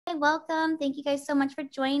Hi, welcome. Thank you guys so much for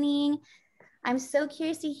joining. I'm so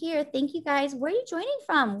curious to hear. Thank you guys. Where are you joining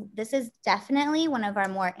from? This is definitely one of our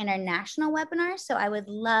more international webinars, so I would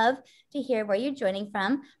love to hear where you're joining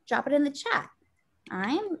from. Drop it in the chat.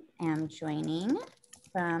 I am joining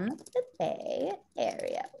from the Bay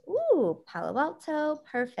Area. Ooh, Palo Alto,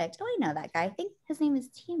 perfect. Oh, I know that guy. I think his name is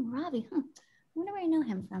Team Ravi. I wonder where I know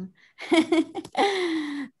him from.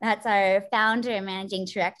 That's our founder and managing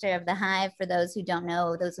director of the Hive. For those who don't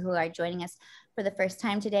know, those who are joining us for the first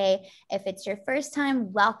time today, if it's your first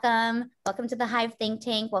time, welcome. Welcome to the Hive Think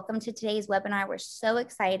Tank. Welcome to today's webinar. We're so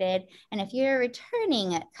excited. And if you're a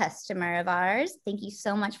returning customer of ours, thank you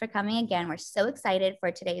so much for coming again. We're so excited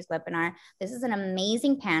for today's webinar. This is an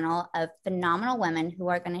amazing panel of phenomenal women who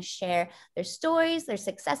are going to share their stories, their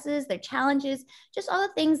successes, their challenges, just all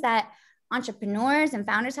the things that entrepreneurs and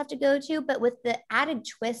founders have to go to, but with the added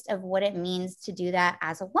twist of what it means to do that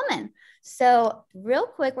as a woman. So real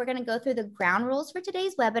quick, we're going to go through the ground rules for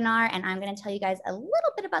today's webinar, and I'm going to tell you guys a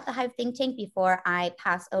little bit about the Hive Think Tank before I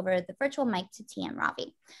pass over the virtual mic to TM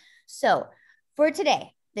Ravi. So for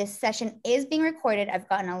today, this session is being recorded. I've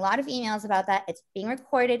gotten a lot of emails about that. It's being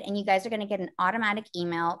recorded, and you guys are going to get an automatic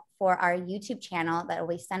email for our YouTube channel that will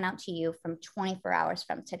be sent out to you from 24 hours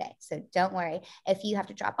from today. So don't worry. If you have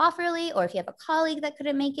to drop off early or if you have a colleague that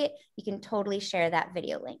couldn't make it, you can totally share that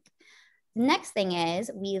video link. The next thing is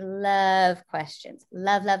we love questions.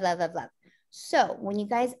 Love, love, love, love, love. So when you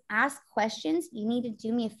guys ask questions, you need to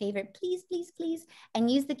do me a favor, please, please, please,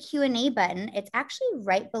 and use the Q&A button. It's actually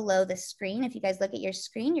right below the screen. If you guys look at your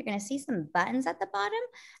screen, you're going to see some buttons at the bottom,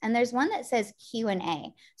 and there's one that says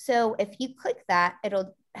Q&A. So if you click that,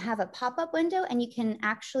 it'll have a pop-up window and you can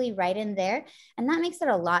actually write in there. And that makes it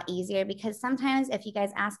a lot easier because sometimes if you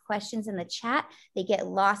guys ask questions in the chat, they get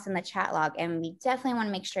lost in the chat log. And we definitely want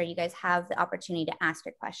to make sure you guys have the opportunity to ask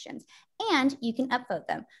your questions and you can upvote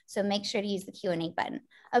them. So make sure to use the Q&A button.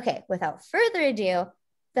 Okay, without further ado,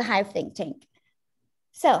 the Hive Think Tank.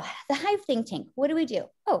 So the Hive Think Tank, what do we do?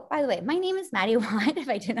 Oh, by the way, my name is Maddie Watt, if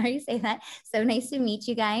I didn't already say that. So nice to meet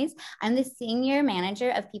you guys. I'm the Senior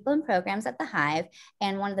Manager of People and Programs at the Hive.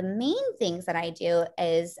 And one of the main things that I do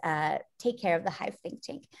is take care of the Hive Think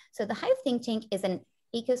Tank. So the Hive Think Tank is an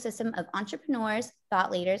ecosystem of entrepreneurs,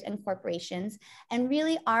 thought leaders, and corporations. And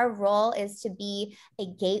really our role is to be a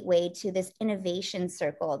gateway to this innovation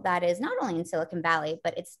circle that is not only in Silicon Valley,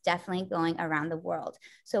 but it's definitely going around the world.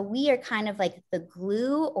 So we are kind of like the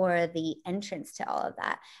glue or the entrance to all of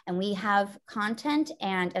that. And we have content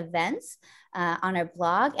and events on our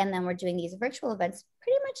blog, and then we're doing these virtual events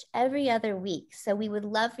pretty much every other week. So we would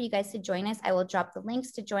love for you guys to join us. I will drop the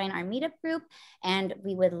links to join our meetup group, and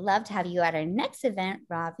we would love to have you at our next event.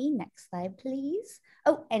 Ravi, next slide, please.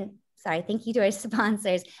 Oh, and sorry, thank you to our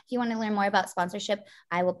sponsors. If you want to learn more about sponsorship,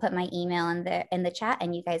 I will put my email in the chat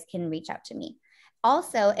and you guys can reach out to me.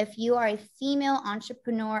 Also, if you are a female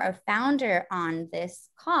entrepreneur or founder on this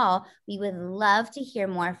call, we would love to hear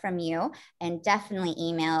more from you, and definitely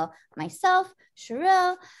email myself,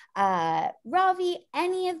 Cheryl, Ravi,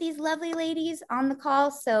 any of these lovely ladies on the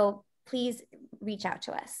call. So please reach out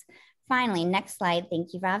to us. Finally, next slide.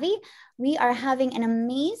 Thank you, Ravi. We are having an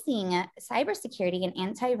amazing cybersecurity and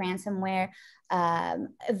anti-ransomware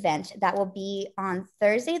event that will be on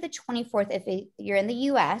Thursday, the 24th, if you're in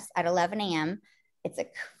the US at 11 a.m. It's a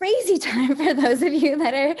crazy time for those of you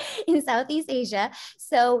that are in Southeast Asia.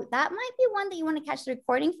 So that might be one that you want to catch the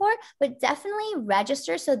recording for, but definitely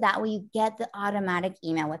register so that way you get the automatic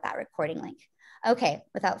email with that recording link. Okay,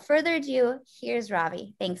 without further ado, here's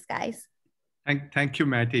Ravi. Thanks, guys. Thank you,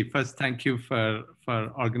 Matty. First, thank you for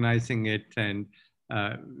organizing it. And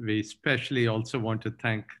we especially also want to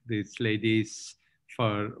thank these ladies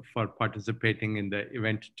for participating in the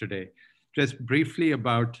event today. Just briefly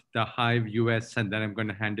about the Hive US, and then I'm going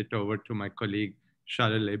to hand it over to my colleague,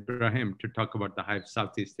 Shalil Ibrahim, to talk about the Hive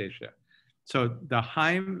Southeast Asia. So the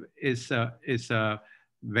Hive is a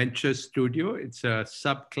venture studio. It's a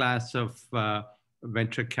subclass of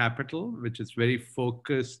venture capital, which is very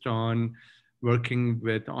focused on working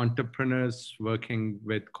with entrepreneurs, working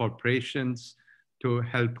with corporations to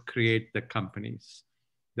help create the companies.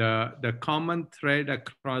 The common thread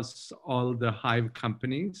across all the Hive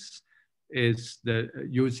companies is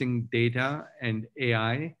using data and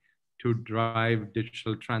AI to drive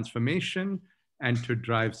digital transformation and to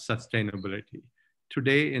drive sustainability.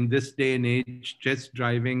 Today, in this day and age, just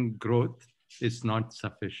driving growth is not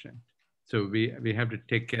sufficient. So we have to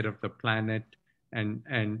take care of the planet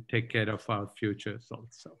and take care of our futures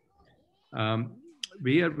also.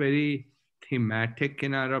 We are very thematic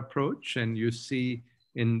in our approach, and you see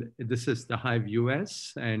this is the Hive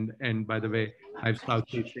US, and by the way, Hive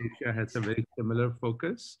Southeast Asia has a very similar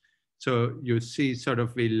focus. So you see sort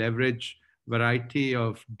of we leverage variety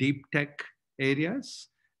of deep tech areas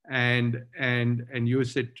and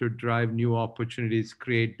use it to drive new opportunities,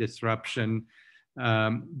 create disruption,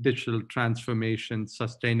 digital transformation,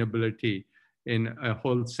 sustainability in a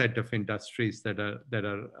whole set of industries that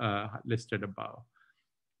are listed above.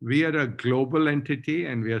 We are a global entity,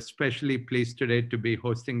 and we are especially pleased today to be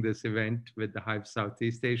hosting this event with the Hive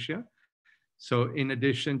Southeast Asia. So in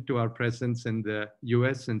addition to our presence in the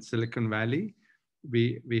US and Silicon Valley,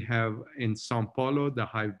 we have in Sao Paulo, the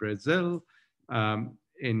Hive Brazil,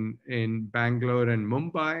 in Bangalore and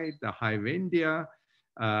Mumbai, the Hive India.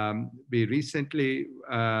 We recently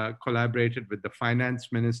collaborated with the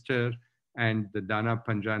finance minister and the Dana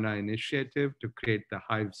Panjana initiative to create the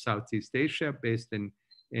Hive Southeast Asia based in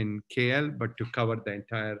KL, but to cover the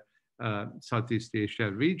entire Southeast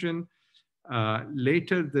Asia region.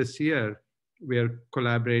 Later this year, we are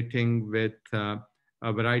collaborating with a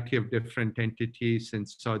variety of different entities in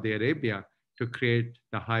Saudi Arabia to create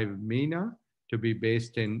the Hive MENA to be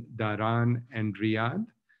based in Dhahran and Riyadh.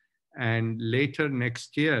 And later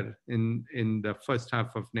next year, in the first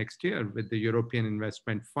half of next year, with the European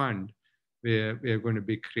Investment Fund, we are going to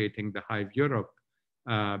be creating the Hive Europe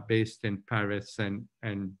based in Paris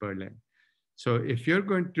and Berlin. So if you're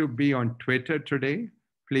going to be on Twitter today,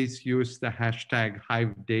 please use the hashtag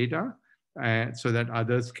HiveData so that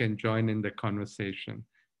others can join in the conversation.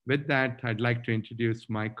 With that, I'd like to introduce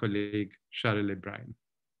my colleague, Cheryl Ibrahim.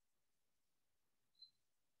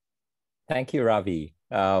 Thank you, Ravi.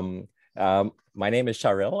 My name is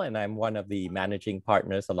Cheryl, and I'm one of the managing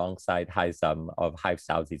partners alongside Haizam of Hive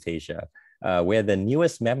Southeast Asia. We're the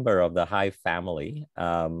newest member of the Hive family.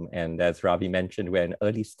 And as Ravi mentioned, we're an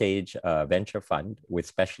early stage venture fund with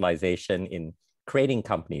specialization in creating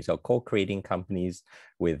companies or co-creating companies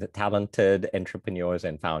with talented entrepreneurs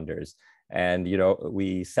and founders. And, you know,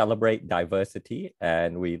 we celebrate diversity,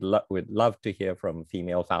 and we'd love to hear from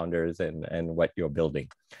female founders and what you're building.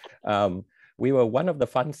 We were one of the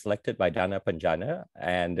funds selected by Dana Panjana,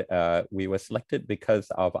 and we were selected because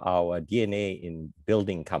of our DNA in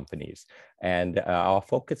building companies. And our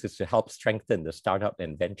focus is to help strengthen the startup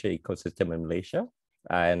and venture ecosystem in Malaysia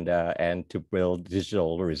and to build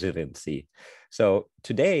digital resiliency. So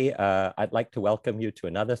today, I'd like to welcome you to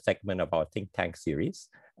another segment of our Think Tank series.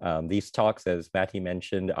 These talks, as Matty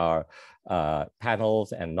mentioned, are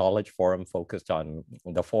panels and knowledge forum focused on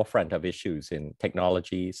the forefront of issues in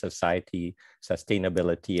technology, society,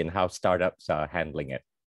 sustainability, and how startups are handling it.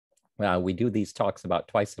 We do these talks about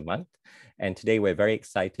twice a month, and today we're very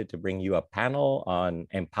excited to bring you a panel on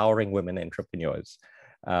empowering women entrepreneurs.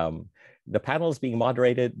 The panel is being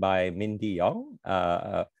moderated by Mindy Yong,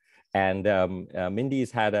 and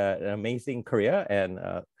Mindy's had an amazing career,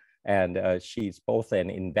 and she's both an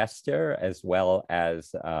investor as well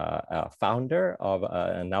as a founder of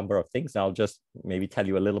a number of things. I'll just maybe tell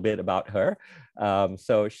you a little bit about her.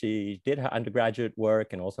 So she did her undergraduate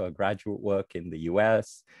work and also her graduate work in the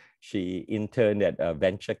US. She interned at a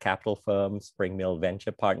venture capital firm, Spring Mill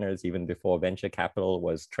Venture Partners, even before venture capital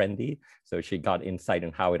was trendy. So she got insight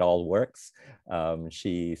on how it all works.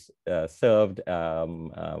 She served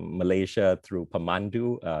Malaysia through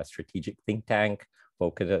Pemandu, a strategic think tank,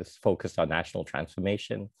 focused on national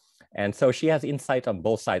transformation. And so she has insight on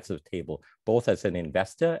both sides of the table, both as an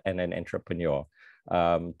investor and an entrepreneur.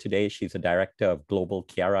 Today, she's a director of Global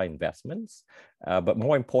Kiara Investments, but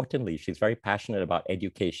more importantly, she's very passionate about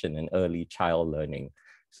education and early child learning.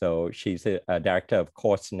 So she's a director of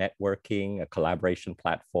Course Networking, a collaboration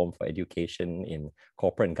platform for education in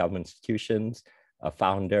corporate and government institutions, a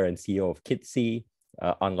founder and CEO of Kids SEA,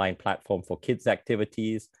 an online platform for kids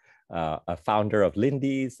activities, a founder of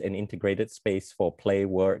Lindy's, an integrated space for play,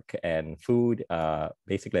 work, and food,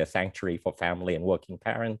 basically a sanctuary for family and working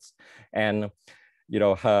parents. And you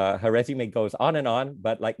know, her resume goes on,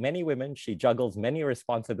 but like many women, she juggles many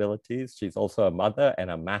responsibilities. She's also a mother and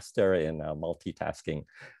a master in multitasking.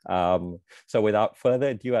 So without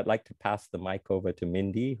further ado, I'd like to pass the mic over to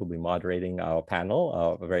Mindy, who'll be moderating our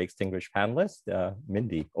panel, a very distinguished panelist.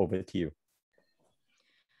 Mindy, over to you.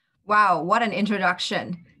 Wow, what an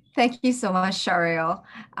introduction. Thank you so much, Cheryl.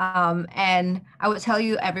 And I would tell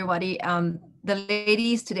you, everybody, the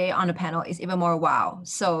ladies today on the panel is even more wow.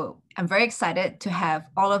 So I'm very excited to have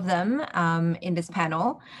all of them in this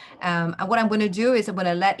panel. And what I'm going to do is I'm going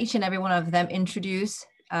to let each and every one of them introduce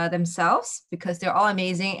themselves, because they're all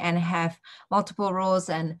amazing and have multiple roles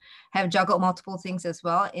and have juggled multiple things as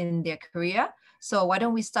well in their career. So why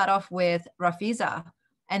don't we start off with Rafiza,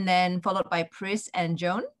 and then followed by Pris and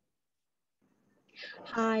Joan.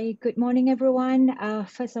 Hi, good morning, everyone.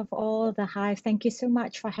 First of all, the Hive, thank you so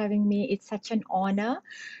much for having me. It's such an honor.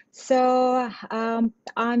 So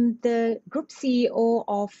I'm the Group CEO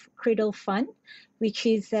of Cradle Fund, which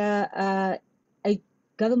is a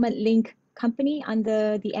government-linked company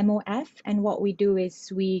under the MOF. And what we do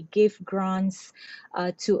is we give grants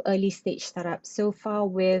to early stage startups. So far,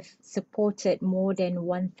 we've supported more than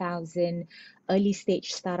 1,000 early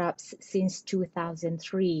stage startups since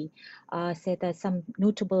 2003. So there's some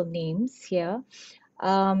notable names here.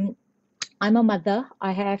 I'm a mother.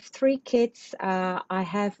 I have 3 kids. I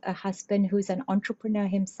have a husband who's an entrepreneur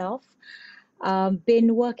himself.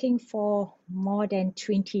 Been working for more than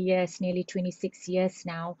 20 years, nearly 26 years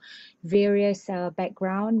now, various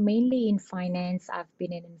background, mainly in finance. I've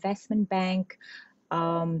been in investment bank,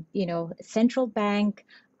 central bank.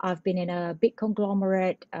 I've been in a big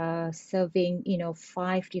conglomerate serving,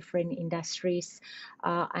 5 different industries.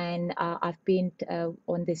 And I've been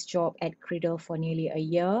on this job at Cradle for nearly a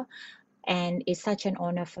year. And it's such an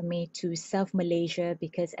honor for me to serve Malaysia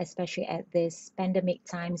because especially at this pandemic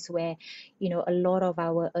times where, a lot of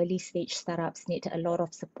our early stage startups need a lot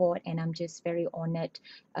of support. And I'm just very honored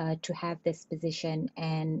to have this position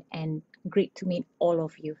and great to meet all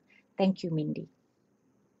of you. Thank you, Mindy.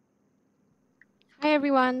 Hi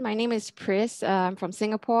everyone, my name is Pris. I'm from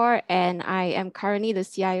Singapore and I am currently the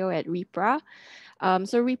CIO at REAPRA.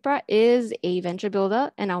 So REAPRA is a venture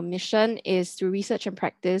builder and our mission is through research and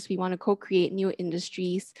practice, we want to co-create new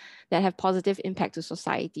industries that have positive impact to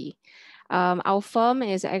society. Our firm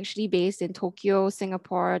is actually based in Tokyo,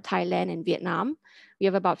 Singapore, Thailand, and Vietnam. We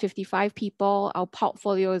have about 55 people. Our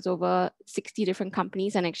portfolio is over 60 different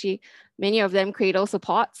companies and actually many of them Cradle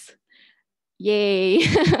supports. Yay.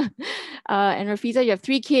 And Rafiza, you have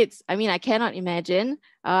 3 kids. I mean, I cannot imagine.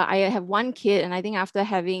 I have 1 kid and I think after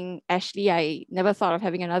having Ashley, I never thought of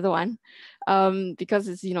having another one because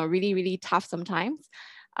it's, really, really tough sometimes.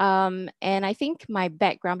 And I think my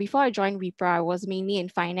background, before I joined REAPRA, I was mainly in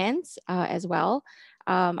finance as well.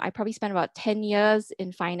 I probably spent about 10 years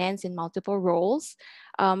in finance in multiple roles.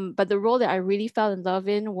 But the role that I really fell in love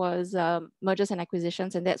in was mergers and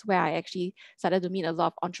acquisitions. And that's where I actually started to meet a lot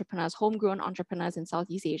of entrepreneurs, homegrown entrepreneurs in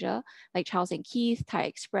Southeast Asia, like Charles and Keith, Thai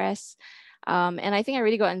Express. And I think I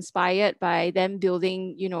really got inspired by them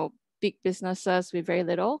building, big businesses with very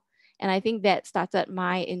little. And I think that started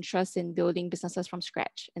my interest in building businesses from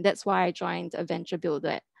scratch. And that's why I joined a venture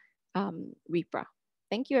builder at REAPRA.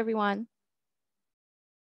 Thank you, everyone.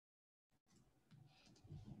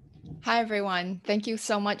 Hi, everyone. Thank you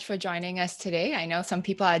so much for joining us today. I know some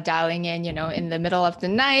people are dialing in, in the middle of the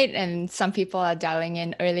night, and some people are dialing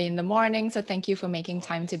in early in the morning. So thank you for making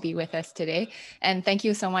time to be with us today. And thank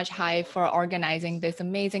you so much, Hive, for organizing this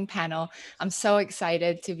amazing panel. I'm so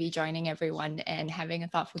excited to be joining everyone and having a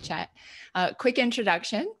thoughtful chat. Quick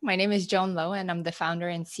introduction. My name is Joan Lowe, and I'm the founder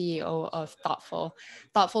and CEO of Thoughtful.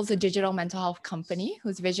 Thoughtful is a digital mental health company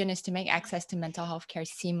whose vision is to make access to mental health care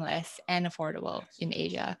seamless and affordable in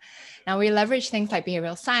Asia. Now we leverage things like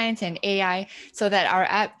behavioral science and AI so that our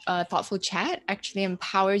app, Thoughtful Chat, actually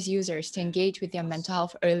empowers users to engage with their mental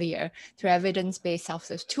health earlier through evidence-based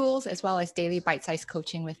self-serve tools, as well as daily bite-sized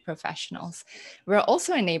coaching with professionals. We're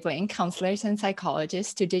also enabling counselors and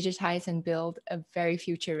psychologists to digitize and build a very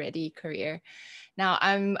future-ready career. Now,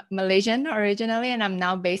 I'm Malaysian originally, and I'm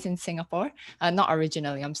now based in Singapore. Not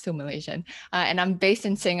originally, I'm still Malaysian. And I'm based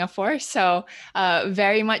in Singapore, so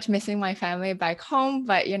very much missing my family back home,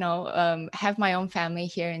 but, have my own family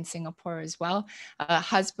here in Singapore as well.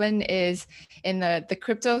 Husband is in the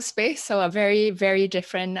crypto space, so a very, very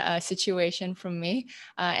different situation from me.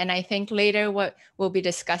 And I think later what we'll be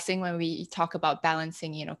discussing when we talk about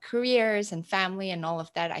balancing, careers and family and all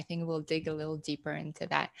of that, I think we'll dig a little deeper into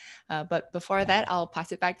that. But before that, I'll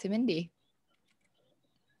pass it back to Mindy.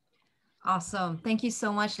 Awesome. Thank you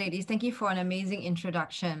so much, ladies. Thank you for an amazing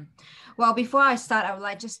introduction. Well, before I start, I would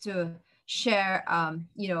like just to share,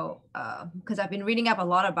 because I've been reading up a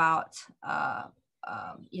lot about,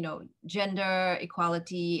 gender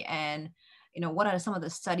equality and, what are some of the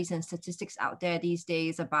studies and statistics out there these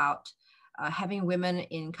days about having women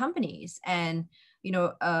in companies. And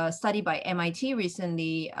a study by MIT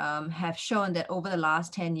recently have shown that over the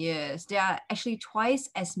last 10 years, there are actually twice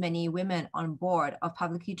as many women on board of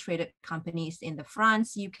publicly traded companies in the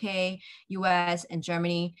France, UK, US, and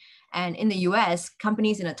Germany. And in the US,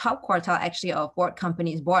 companies in the top quartile actually of board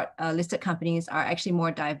listed companies are actually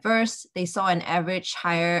more diverse. They saw an average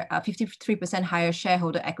higher, 53% higher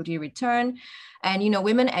shareholder equity return. And,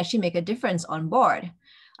 women actually make a difference on board.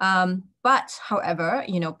 But however,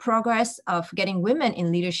 progress of getting women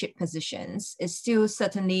in leadership positions is still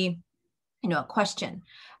certainly a question.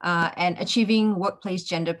 And achieving workplace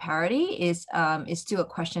gender parity is still a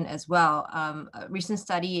question as well. A recent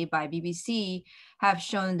study by BBC have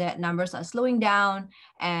shown that numbers are slowing down,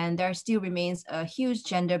 and there still remains a huge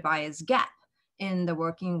gender bias gap in the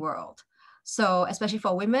working world. So especially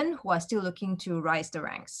for women who are still looking to rise the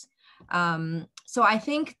ranks. So I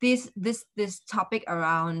think this topic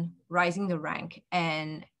around rising the rank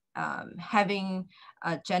and having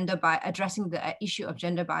addressing the issue of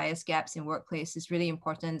gender bias gaps in workplace is really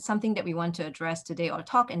important, something that we want to address today or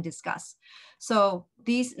talk and discuss. So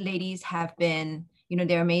these ladies have been,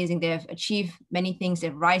 they're amazing. They've achieved many things.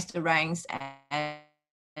 They've risen the ranks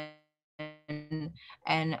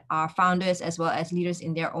and are founders as well as leaders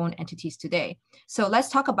in their own entities today. So let's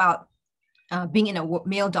talk about being in a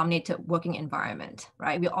male-dominated working environment,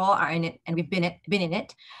 right? We all are in it, and we've been in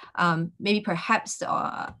it. Maybe perhaps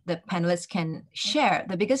the panelists can share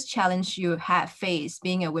the biggest challenge you have faced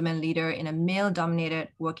being a women leader in a male-dominated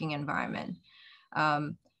working environment.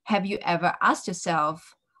 Have you ever asked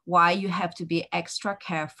yourself why you have to be extra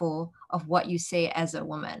careful of what you say as a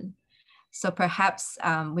woman? So perhaps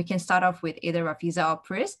we can start off with either Rafiza or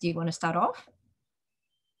Pris. Do you want to start off?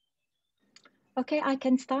 Okay, I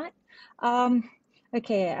can start. I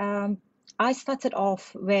started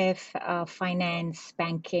off with finance,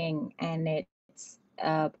 banking, and it's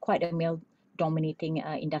quite a male-dominating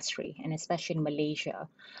industry, and especially in Malaysia.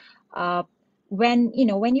 When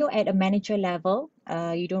you're at a manager level,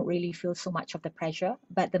 you don't really feel so much of the pressure.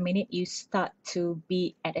 But the minute you start to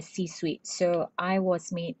be at a C-suite, so I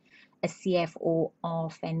was made a CFO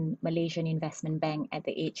of an Malaysian investment bank at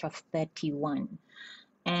the age of 31,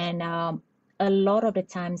 and a lot of the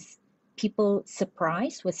times people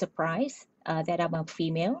were surprised that I'm a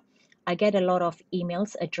female. I get a lot of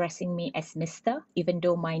emails addressing me as Mr., even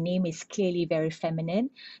though my name is clearly very feminine,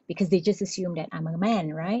 because they just assume that I'm a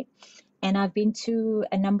man, right? And I've been to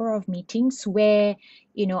a number of meetings where,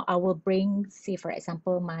 I will bring, say, for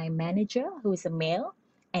example, my manager, who is a male,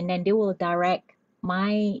 and then they will direct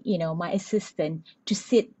my assistant to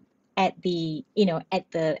sit at the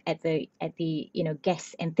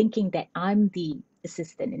guest, and thinking that I'm the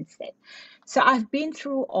assistant instead. So I've been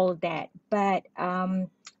through all that, but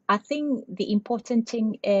I think the important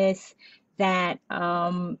thing is that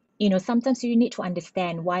sometimes you need to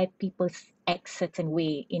understand why people act certain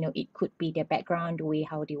way. It could be their background, the way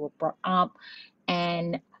how they were brought up,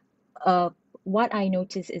 and what I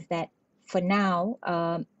notice is that for now,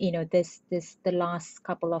 the last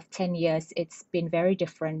couple of 10 years, it's been very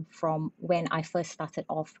different from when I first started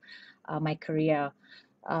off my career.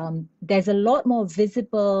 There's a lot more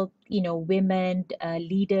visible, women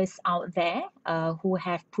leaders out there who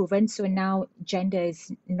have proven. So now gender is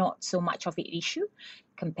not so much of an issue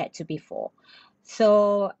compared to before.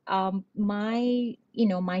 So my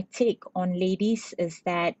take on ladies is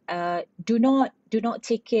that do not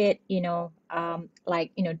take it, do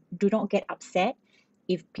not get upset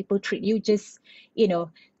if people treat you. Just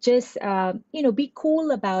be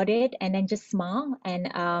cool about it, and then just smile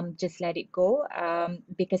and just let it go,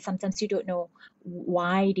 because sometimes you don't know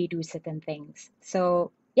why they do certain things.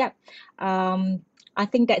 So yeah, I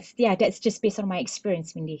think that's just based on my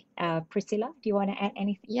experience, Mindy. Priscilla, do you want to add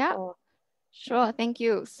anything? Yeah. Sure, thank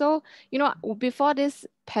you. So, before this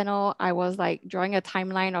panel, I was like drawing a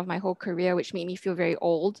timeline of my whole career, which made me feel very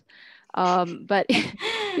old. But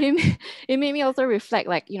it made me also reflect,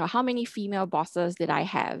 like, how many female bosses did I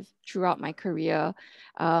have throughout my career?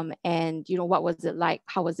 And, what was it like?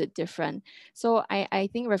 How was it different? So I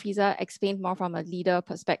think Rafiza explained more from a leader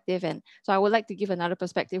perspective. And so I would like to give another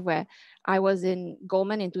perspective where I was in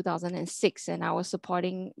Goldman in 2006, and I was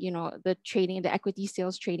supporting, the equity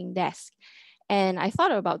sales trading desk. And I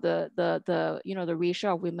thought about the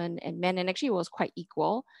ratio of women and men, and actually it was quite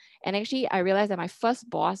equal. And actually I realized that my first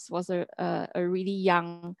boss was a really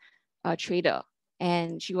young trader,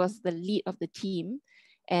 and she was the lead of the team,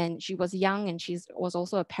 and she was young, and she was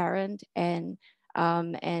also a parent, and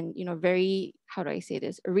very, how do I say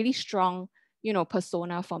this, a really strong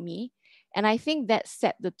persona for me. And I think that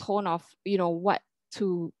set the tone of what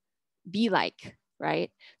to be like,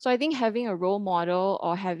 right? So I think having a role model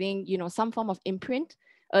or having, some form of imprint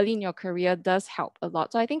early in your career does help a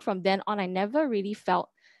lot. So I think from then on, I never really felt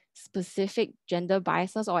specific gender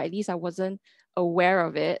biases, or at least I wasn't aware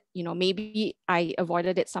of it. Maybe I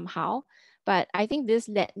avoided it somehow. But I think this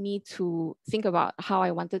led me to think about how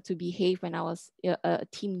I wanted to behave when I was a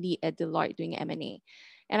team lead at Deloitte doing M&A.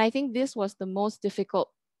 And I think this was the most difficult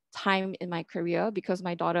time in my career, because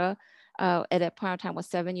my daughter at that point of time was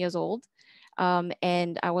 7 years old.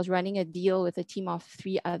 And I was running a deal with a team of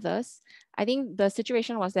 3 others. I think the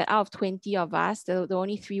situation was that out of 20 of us, there were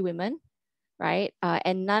only 3 women. right?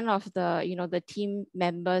 And none of the, the team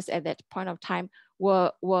members at that point of time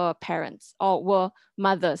were parents or were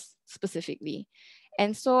mothers specifically.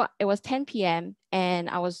 And so it was 10 p.m. and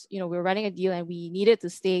I was, we were running a deal and we needed to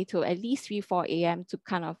stay till at least 3, 4 a.m. to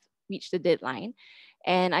kind of reach the deadline.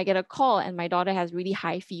 And I get a call and my daughter has really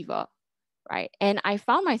high fever, right? And I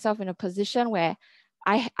found myself in a position where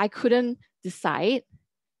I couldn't decide.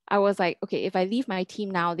 I was like, okay, if I leave my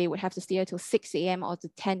team now, they would have to stay until 6 a.m. or to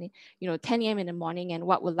 10 a.m. in the morning, and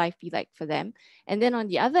what would life be like for them? And then on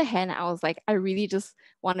the other hand, I was like, I really just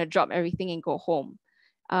want to drop everything and go home.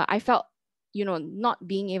 I felt, not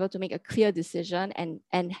being able to make a clear decision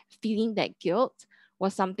and feeling that guilt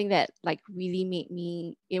was something that like really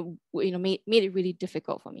made it really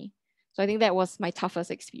difficult for me. So I think that was my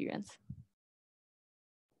toughest experience.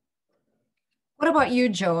 What about you,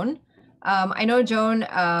 Joan? I know, Joan,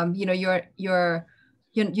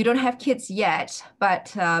 you don't have kids yet,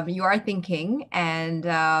 but you are thinking, and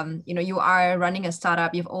you are running a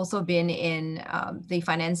startup. You've also been in the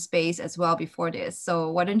finance space as well before this.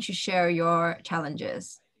 So why don't you share your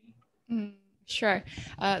challenges? Sure.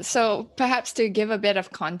 So perhaps to give a bit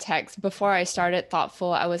of context, before I started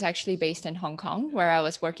Thoughtful, I was actually based in Hong Kong, where I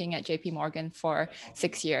was working at JP Morgan for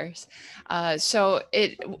 6 years.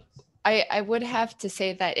 I would have to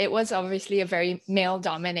say that it was obviously a very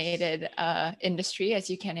male-dominated industry, as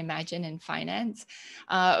you can imagine, in finance.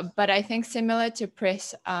 But I think similar to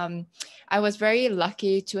Pris, I was very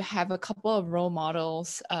lucky to have a couple of role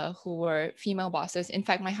models who were female bosses. In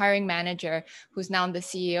fact, my hiring manager, who's now the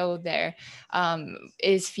CEO there,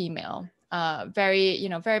 is female.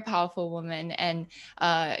 Very powerful woman, and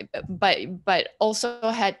but also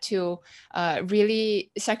had to really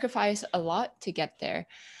sacrifice a lot to get there.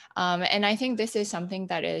 And I think this is something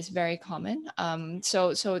that is very common.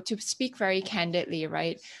 So to speak very candidly,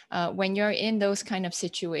 right, when you're in those kind of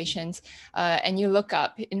situations and you look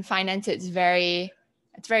up in finance, it's very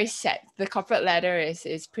set. The corporate ladder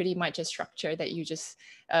is pretty much a structure that you just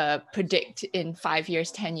predict in 5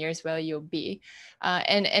 years, 10 years where you'll be.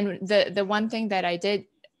 And the one thing that I did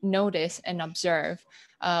notice and observe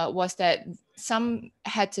was that some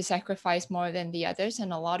had to sacrifice more than the others,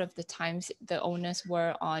 and a lot of the times the onus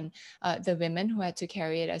were on the women who had to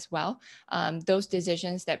carry it as well. Those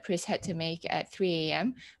decisions that Pris had to make at 3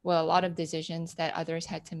 a.m. were a lot of decisions that others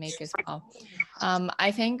had to make as well.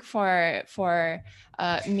 I think for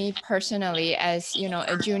me personally, as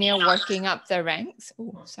a junior working up the ranks.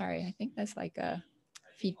 Oh, sorry, I think that's like a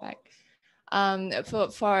feedback.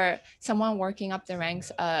 For someone working up the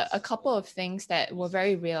ranks, a couple of things that were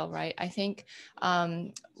very real, right? I think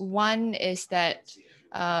one is that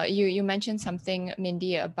you mentioned something,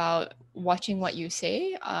 Mindy, about watching what you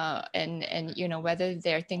say and whether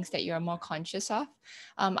there are things that you're more conscious of.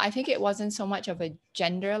 I think it wasn't so much of a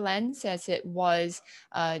gender lens as it was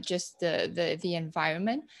just the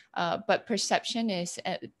environment, but perception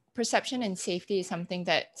and safety is something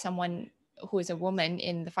that someone who is a woman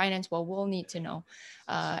in the finance world will need to know,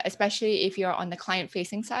 especially if you're on the client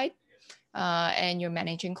facing side and you're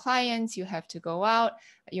managing clients. You have to go out,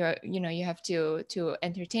 you have to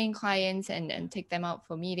entertain clients and take them out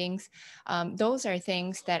for meetings. Those are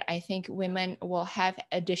things that I think women will have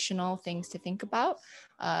additional things to think about,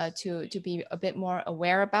 to be a bit more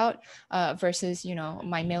aware about, versus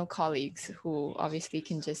my male colleagues who obviously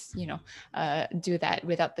can just do that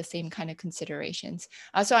without the same kind of considerations.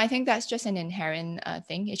 So I think that's just an inherent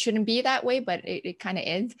thing. It shouldn't be that way, but it kind of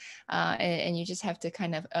is, and you just have to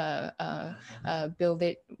kind of build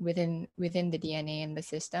it within the DNA and the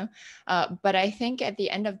system. But I think at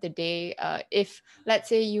the end of the day, if let's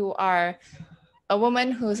say you are a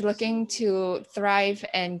woman who's looking to thrive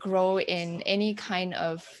and grow in any kind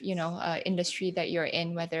of industry that you're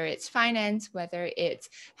in, whether it's finance, whether it's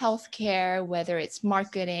healthcare, whether it's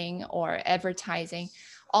marketing or advertising,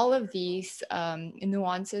 all of these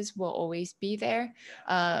nuances will always be there.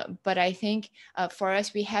 But I think for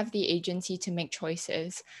us, we have the agency to make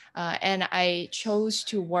choices. And I chose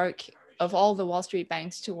to work, of all the Wall Street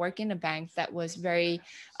banks, to work in a bank that was very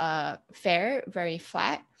fair, very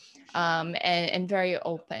flat, and very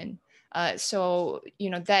open. So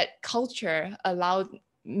that culture allowed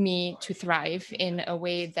me to thrive in a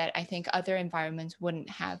way that I think other environments wouldn't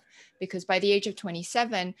have, because by the age of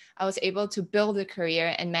 27, I was able to build a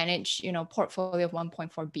career and manage, portfolio of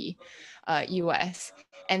 1.4 billion US.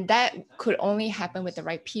 And that could only happen with the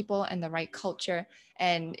right people and the right culture.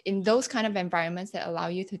 And in those kind of environments that allow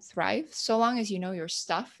you to thrive, so long as you know your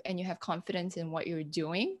stuff and you have confidence in what you're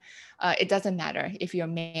doing, it doesn't matter if you're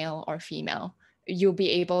male or female. You'll be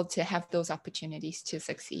able to have those opportunities to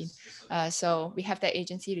succeed. So we have that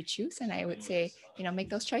agency to choose, and I would say, make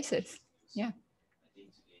those choices. Yeah.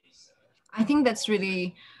 I think that's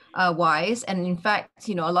really wise. And in fact,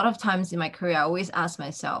 you know, a lot of times in my career, I always ask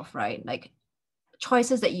myself, right, like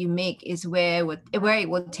choices that you make is where it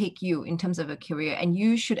will take you in terms of a career. And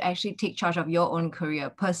you should actually take charge of your own career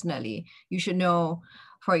personally. You should know,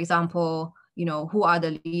 for example, you know, who are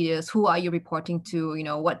the leaders, who are you reporting to, you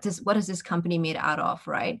know, what is this company made out of,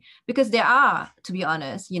 right? Because there are, to be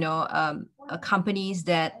honest, you know, companies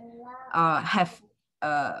that have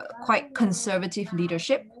quite conservative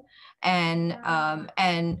leadership, and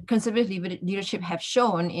conservative leadership have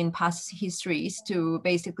shown in past histories to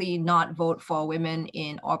basically not vote for women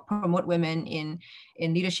in or promote women in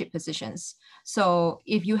leadership positions. So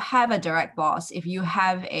if you have a direct boss, if you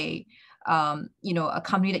have a you know, a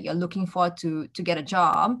company that you're looking for to get a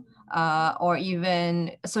job, or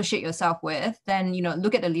even associate yourself with, then, you know,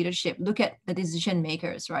 look at the leadership, look at the decision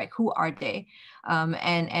makers, right? Who are they?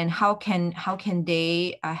 And how can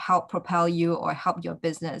they help propel you or help your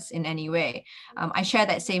business in any way? I share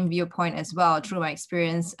that same viewpoint as well through my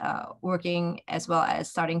experience working as well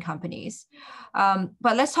as starting companies.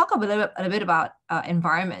 But let's talk a little bit about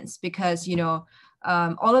environments, because, you know,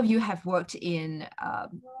 all of you have worked in,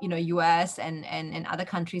 you know, US and other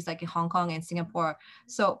countries like Hong Kong and Singapore.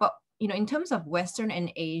 So, but, you know, in terms of Western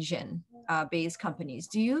and Asian based companies,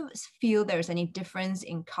 do you feel there's any difference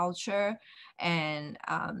in culture and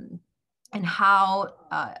how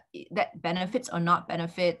that benefits or not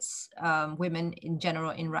benefits women in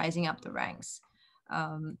general in rising up the ranks?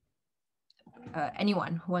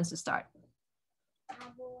 Anyone who wants to start?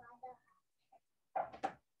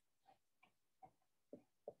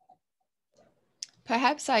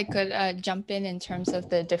 Perhaps I could jump in terms of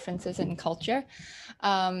the differences in culture.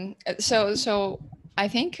 So I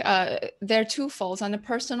think there are two folds. On the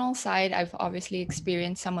personal side, I've obviously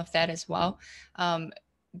experienced some of that as well.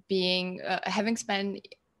 Having spent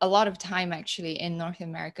a lot of time actually in North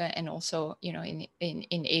America and also, you know, in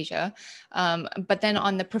Asia. But then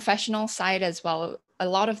on the professional side as well, a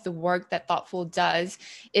lot of the work that Thoughtful does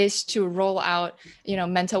is to roll out, you know,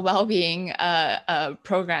 mental well-being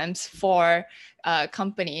programs for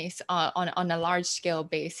companies on a large scale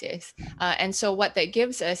basis. And so what that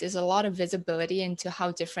gives us is a lot of visibility into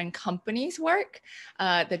how different companies work,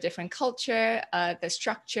 the different culture, the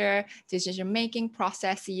structure, decision-making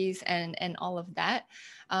processes, and all of that.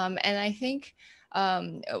 And I think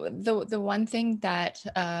the one thing that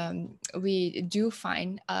we do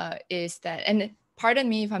find is that, and pardon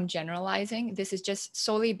me if I'm generalizing, this is just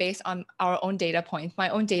solely based on our own data points, my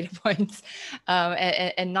own data points,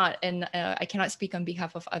 and I cannot speak on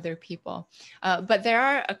behalf of other people. But there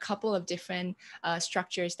are a couple of different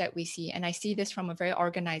structures that we see, and I see this from a very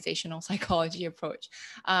organizational psychology approach.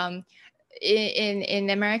 In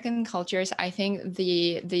American cultures, I think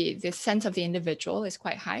the sense of the individual is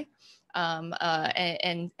quite high.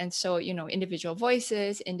 And so, you know, individual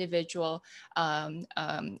voices, individual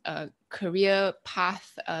career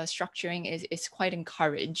path structuring is quite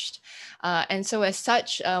encouraged. And so as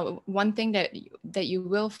such, one thing that you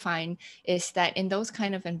will find is that in those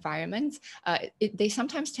kind of environments, they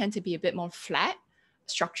sometimes tend to be a bit more flat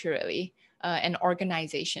structurally and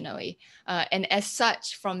organizationally. And as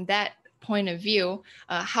such, from that point of view,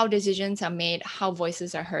 how decisions are made, how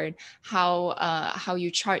voices are heard, how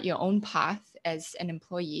you chart your own path as an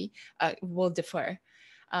employee will differ.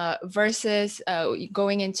 Versus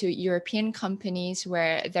going into European companies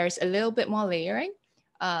where there's a little bit more layering.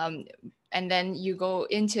 And then you go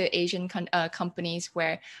into Asian companies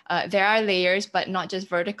where there are layers, but not just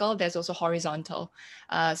vertical, there's also horizontal.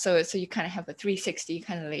 So you kind of have a 360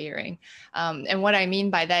 kind of layering. And what I mean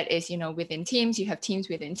by that is, you know, within teams, you have teams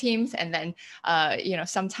within teams. And then, you know,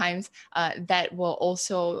 sometimes that will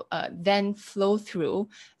also then flow through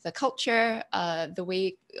the culture, the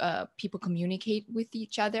way people communicate with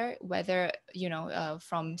each other, whether, you know,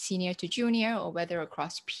 from senior to junior or whether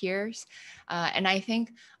across peers. And I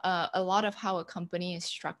think a lot of how a company is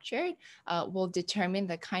structured will determine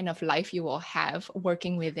the kind of life you will have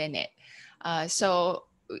working within it. So,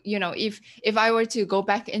 you know, if I were to go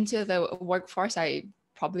back into the workforce, I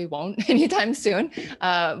probably won't anytime soon.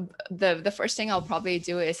 The first thing I'll probably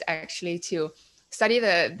do is actually to study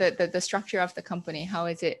the structure of the company. How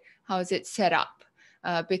is it set up?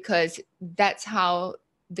 Because that's how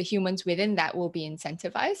the humans within that will be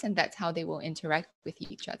incentivized, and that's how they will interact with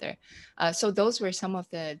each other. So those were some of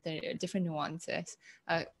the different nuances.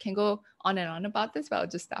 Can go on and on about this, but I'll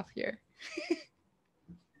just stop here.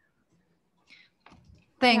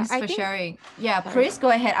 Thanks for sharing. Yeah, Pris, go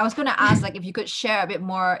ahead. I was going to ask, like, if you could share a bit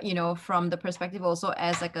more, you know, from the perspective also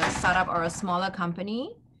as like a startup or a smaller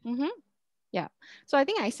company. Mm-hmm. Yeah. So I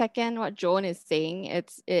think I second what Joan is saying.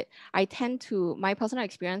 My personal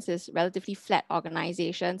experience is relatively flat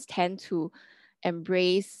organizations tend to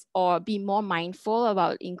embrace or be more mindful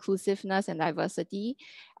about inclusiveness and diversity.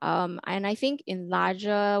 And I think in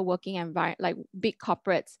larger working environment, like big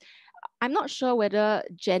corporates, I'm not sure whether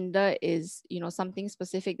gender is, something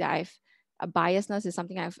specific that biasness is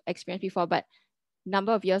something I've experienced before, but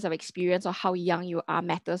number of years of experience or how young you are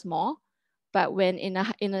matters more. But when in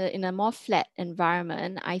a more flat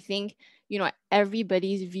environment, I think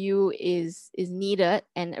everybody's view is needed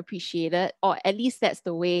and appreciated, or at least that's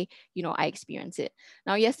the way I experience it.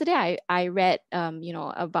 Now, yesterday I read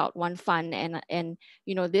about one fund, and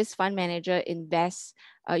this fund manager invests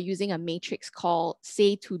using a matrix called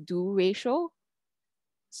say to do ratio.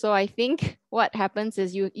 So I think what happens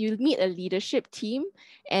is you meet a leadership team,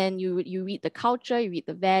 and you read the culture, you read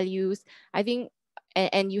the values. I think,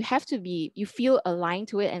 and you have to you feel aligned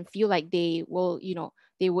to it and feel like they will,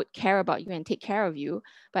 they would care about you and take care of you.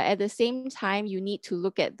 But at the same time, you need to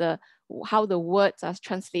look at how the words are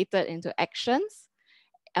translated into actions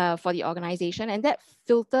for the organization, and that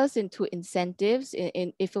filters into incentives.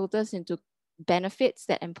 It filters into benefits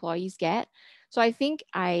that employees get. So I think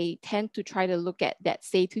I tend to try to look at that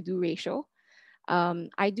say to do ratio.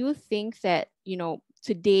 I do think that,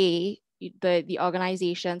 today the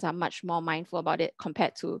organizations are much more mindful about it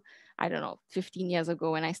compared to, I don't know, 15 years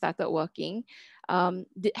ago when I started working.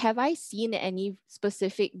 Have I seen any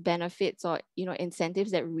specific benefits or,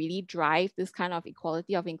 incentives that really drive this kind of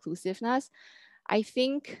equality of inclusiveness? I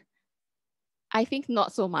think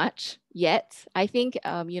not so much yet. I think,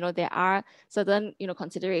 there are certain,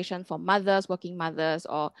 consideration for mothers, working mothers,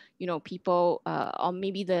 or, people, or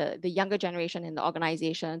maybe the younger generation in the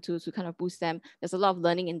organization to kind of boost them. There's a lot of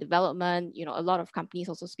learning and development. A lot of companies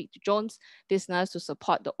also speak to Joan's business to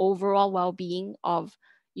support the overall well-being of,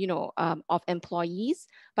 of employees.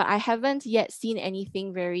 But I haven't yet seen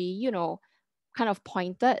anything very, kind of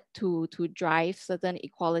pointed to drive certain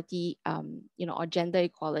equality, or gender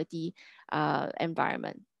equality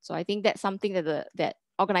environment. So I think that's something that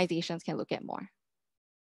organizations can look at more.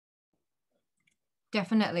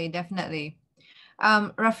 Definitely.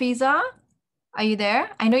 Rafiza, are you there?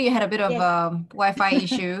 I know you had a bit of Wi-Fi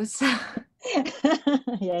issues.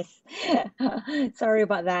 Yes. Sorry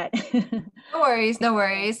about that. No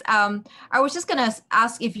worries. I was just gonna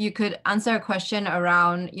ask if you could answer a question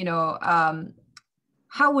around,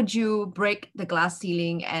 how would you break the glass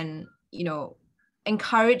ceiling and,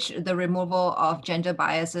 encourage the removal of gender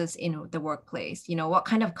biases in the workplace? What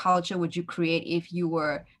kind of culture would you create if you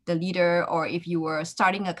were the leader or if you were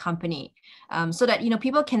starting a company, so that,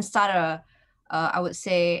 people can start I would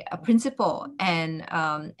say a principle and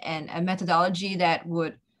a methodology that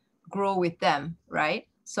would grow with them, right?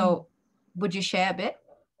 So would you share a bit?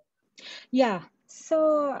 Yeah.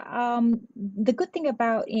 So the good thing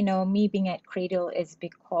about, me being at Cradle is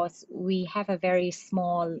because we have a very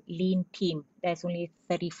small, lean team. There's only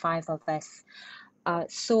 35 of us.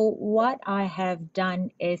 So what I have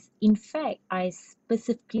done is, in fact, I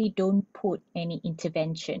specifically don't put any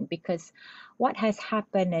intervention, because what has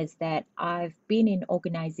happened is that I've been in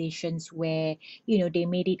organizations where, they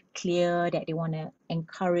made it clear that they want to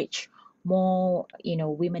encourage more,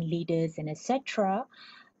 women leaders and etc.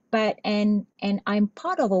 But and I'm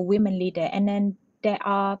part of a women leader, and then there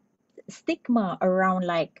are stigma around,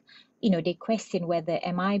 like, they question whether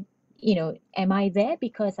am I there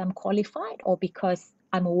because I'm qualified or because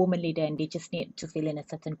I'm a woman leader and they just need to fill in a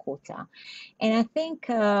certain quota. And I think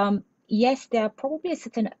yes, there are probably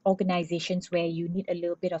certain organizations where you need a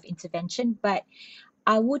little bit of intervention, but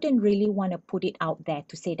I wouldn't really want to put it out there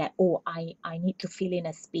to say that, oh, I need to fill in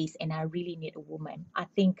a space and I really need a woman. I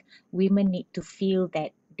think women need to feel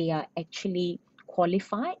that they are actually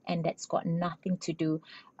qualified, and that's got nothing to do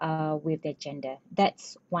with their gender.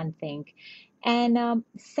 That's one thing. And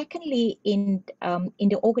secondly, in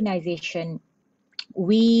the organization,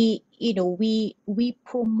 we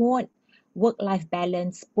promote work-life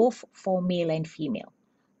balance both for male and female.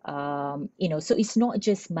 So it's not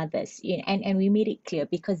just mothers, and we made it clear,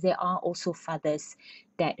 because there are also fathers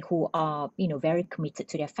who are, very committed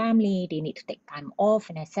to their family. They need to take time off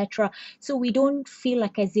and etc. So we don't feel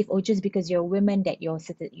like as if, just because you're a woman that you're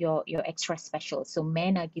extra special. So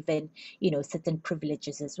men are given, certain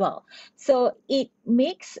privileges as well. So it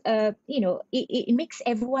makes, it makes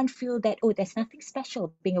everyone feel that, there's nothing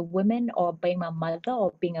special being a woman or being a mother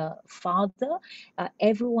or being a father.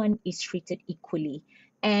 Everyone is treated equally.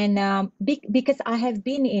 And because I have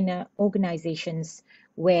been in organizations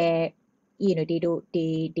where,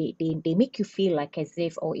 they make you feel like as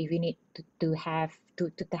if, if you need to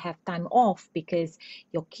to have time off because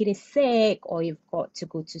your kid is sick or you've got to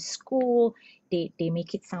go to school. They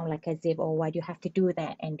make it sound like as if, oh, why do you have to do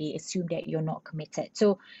that? And they assume that you're not committed.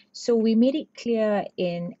 So we made it clear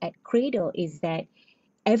at Cradle is that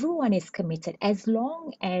everyone is committed as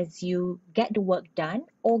long as you get the work done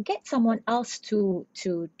or get someone else to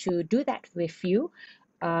do that with you.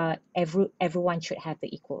 Everyone should have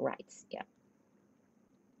the equal rights. Yeah.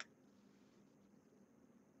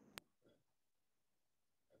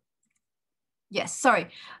 Yes, sorry.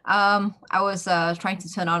 I was trying to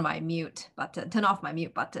turn off my mute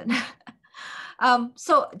button.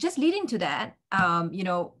 So just leading to that, you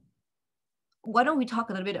know, why don't we talk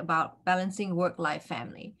a little bit about balancing work-life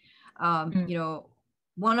family? You know,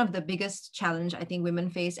 one of the biggest challenge I think women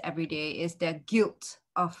face every day is their guilt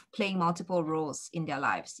of playing multiple roles in their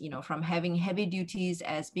lives, you know, from having heavy duties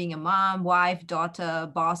as being a mom, wife,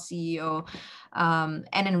 daughter, boss, CEO, and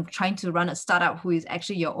then trying to run a startup who is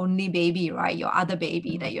actually your only baby, right? Your other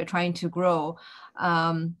baby that you're trying to grow.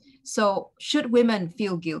 So should women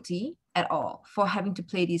feel guilty at all for having to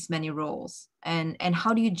play these many roles? And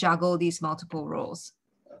how do you juggle these multiple roles?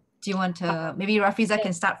 Do you want to, maybe Rafiza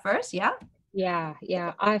can start first? Yeah.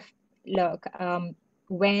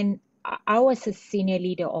 When I was a senior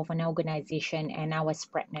leader of an organization and I was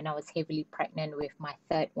pregnant, I was heavily pregnant with my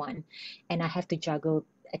third one, and I have to juggle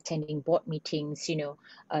attending board meetings, you know,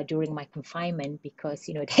 during my confinement because,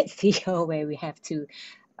 you know, that's the year where we have to,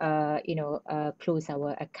 close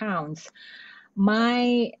our accounts.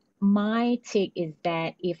 My take is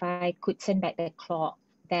that if I could turn back the clock,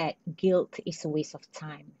 that guilt is a waste of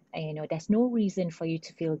time. You know, there's no reason for you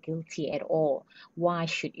to feel guilty at all. Why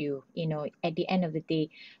should you? You know, at the end of the day,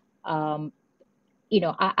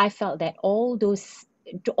 I felt that all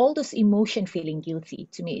those emotion feeling guilty,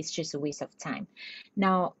 to me, is just a waste of time.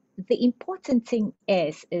 Now, the important thing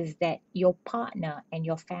is that your partner and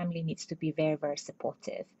your family needs to be very, very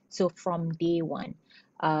supportive. So from day one,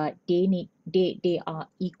 they are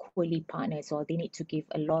equally partners, or they need to give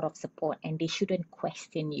a lot of support, and they shouldn't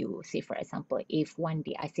question you. Say, for example, if one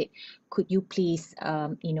day I said, could you please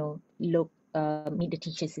meet the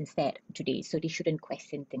teachers instead today, so they shouldn't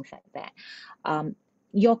question things like that.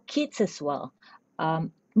 Your kids as well,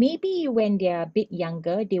 maybe when they're a bit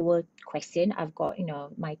younger, they will question. I've got, you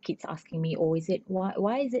know, my kids asking me, oh, is it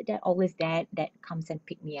why is it that always dad that comes and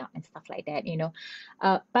pick me up and stuff like that, you know.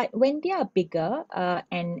 But when they are bigger,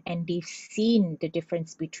 and they've seen the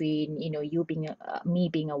difference between, you know, you being me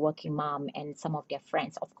being a working mom and some of their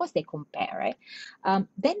friends, of course they compare, right?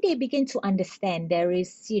 Then they begin to understand there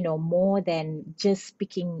is, you know, more than just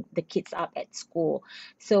picking the kids up at school.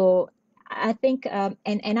 So I think, and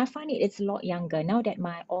I find it's a lot younger now that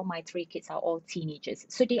all my three kids are all teenagers,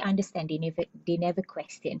 so they understand. They never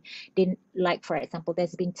question. They, like, for example,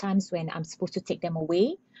 there's been times when I'm supposed to take them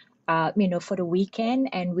away, you know, for the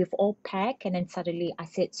weekend, and we've all packed, and then suddenly I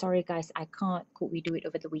said, sorry guys, I can't. Could we do it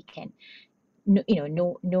over the weekend? No, you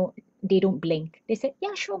know, no, they don't blink. They said,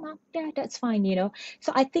 yeah, sure, mom, yeah, that's fine, you know.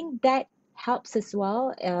 So I think that helps as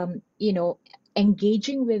well. You know,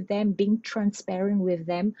 engaging with them, being transparent with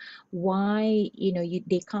them, why, you know,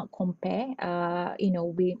 they can't compare, you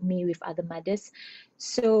know, me with other mothers.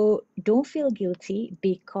 So don't feel guilty,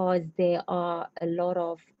 because there are a lot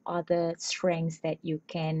of other strengths that you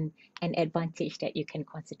can, and advantage that you can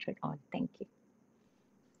concentrate on. Thank you.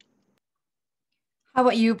 How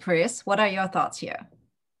about you, Pris? What are your thoughts here?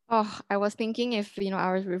 Oh, I was thinking if, you know,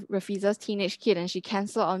 I was Rafiza's teenage kid and she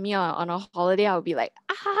canceled on me on a holiday, I would be like,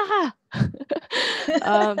 ah.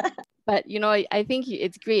 But, you know, I think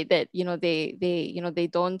it's great that, you know, they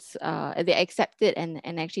don't, they accept it,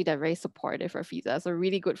 and actually they're very supportive, Rafiza. So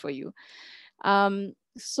really good for you.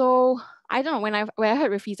 So I don't know, when I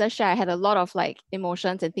heard Rafiza share, I had a lot of like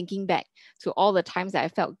emotions and thinking back to all the times that I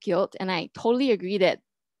felt guilt. And I totally agree that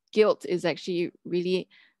guilt is actually really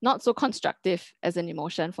not so constructive as an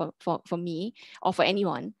emotion for me or for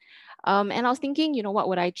anyone. And I was thinking, you know, what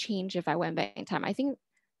would I change if I went back in time? I think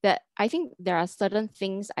there are certain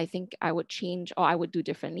things I think I would change or I would do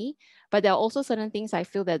differently, but there are also certain things I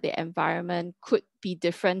feel that the environment could be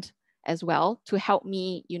different as well to help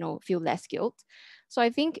me, you know, feel less guilt. So I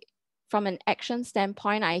think from an action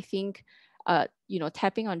standpoint, I think, you know,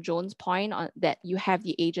 tapping on Joan's point on that you have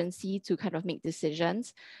the agency to kind of make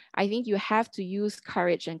decisions. I think you have to use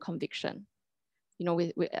courage and conviction, you know,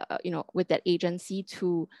 with that agency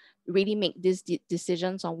to really make these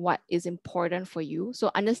decisions on what is important for you.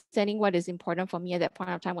 So understanding what is important for me at that point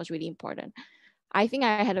of time was really important. I think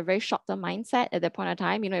I had a very short-term mindset at that point of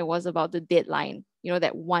time. You know, it was about the deadline, you know,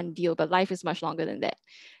 that one deal, but life is much longer than that,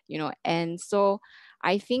 you know. And so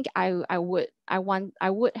I think I would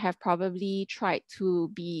have probably tried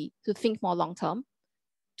to think more long term,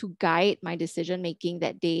 to guide my decision making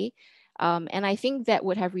that day. And I think that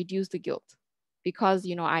would have reduced the guilt, because,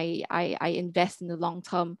 you know, I invest in the long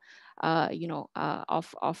term,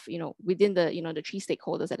 of, you know, within the, you know, the three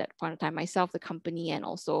stakeholders at that point of time, myself, the company, and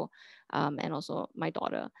also my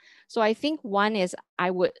daughter. So I think one is I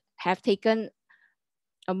would have taken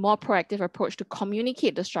a more proactive approach to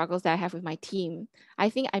communicate the struggles that I have with my team.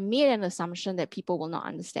 I think I made an assumption that people will not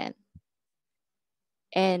understand.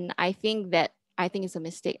 And I think it's a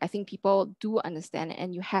mistake. I think people do understand it,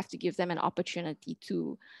 and you have to give them an opportunity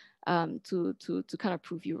to kind of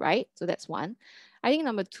prove you right. So that's one. I think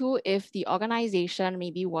number two, if the organization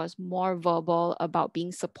maybe was more verbal about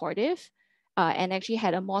being supportive, and actually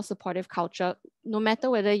had a more supportive culture, no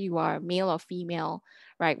matter whether you are male or female,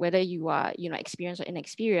 right? Whether you are, you know, experienced or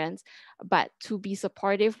inexperienced, but to be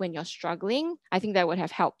supportive when you're struggling, I think that would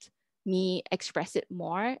have helped me express it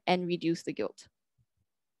more and reduce the guilt.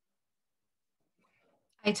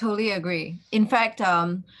 I totally agree. In fact,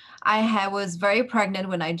 I was very pregnant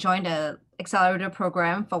when I joined an accelerator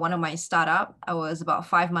program for one of my startup. I was about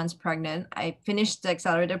 5 months pregnant. I finished the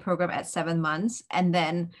accelerator program at 7 months, and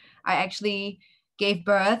then I actually gave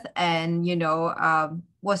birth, and, you know,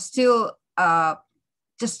 was still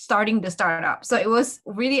just starting the startup. So it was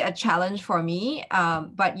really a challenge for me.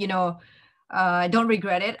 But, you know, I don't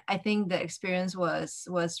regret it. I think the experience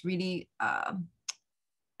was really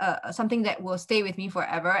something that will stay with me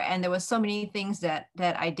forever. And there were so many things that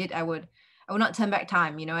I did. I would not turn back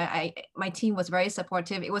time. You know, my team was very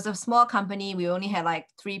supportive. It was a small company. We only had like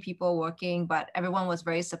 3 people working, but everyone was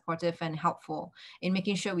very supportive and helpful in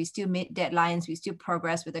making sure we still meet deadlines, we still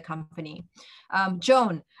progress with the company.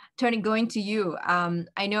 Joan, going to you.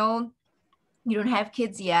 I know you don't have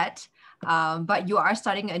kids yet, but you are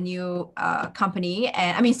starting a new company,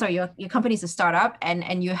 and I mean, sorry, your company is a startup,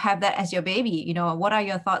 and you have that as your baby. You know, what are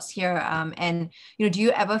your thoughts here? And, you know, do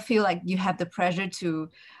you ever feel like you have the pressure to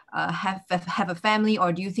have a family,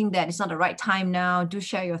 or do you think that it's not the right time now? Do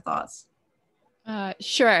share your thoughts.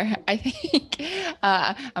 Sure. I think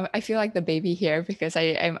I feel like the baby here because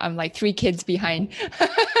I'm like 3 kids behind.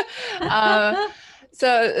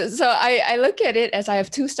 So I look at it as I have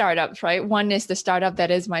 2 startups, right? One is the startup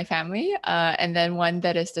that is my family, and then one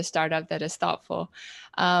that is the startup that is thoughtful.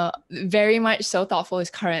 Very much so thoughtful is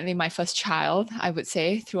currently my first child, I would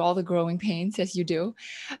say, through all the growing pains as you do.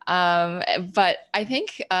 But I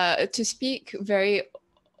think to speak very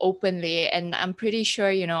openly, and I'm pretty sure,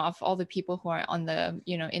 you know, of all the people who are on the,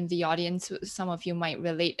 you know, in the audience, some of you might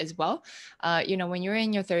relate as well. You know, when you're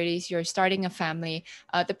in your 30s, you're starting a family,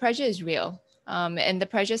 the pressure is real. And the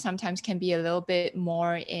pressure sometimes can be a little bit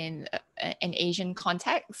more in an Asian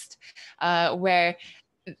context, where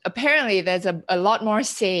apparently there's a lot more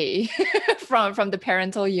say from the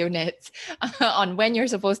parental units on when you're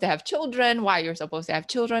supposed to have children, why you're supposed to have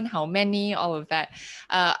children, how many, all of that.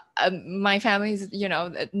 My family's, you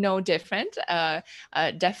know, no different.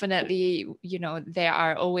 Definitely, you know, there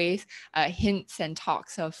are always hints and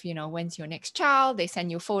talks of, you know, when's your next child? They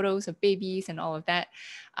send you photos of babies and all of that.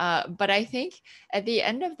 But I think at the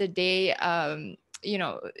end of the day, you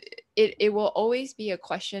know, it will always be a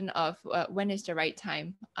question of when is the right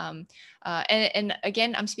time. And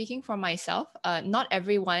again, I'm speaking for myself. Not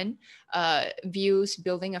everyone views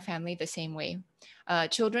building a family the same way.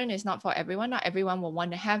 Children is not for everyone. Not everyone will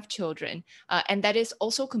want to have children. And that is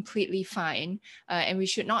also completely fine. And we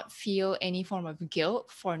should not feel any form of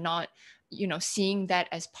guilt for not, you know, seeing that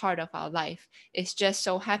as part of our life. It's just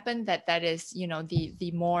so happened that that is, you know,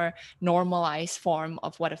 the more normalized form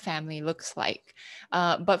of what a family looks like.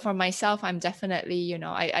 But for myself, I'm definitely, you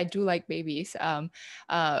know, I do like babies.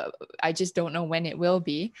 I just don't know when it will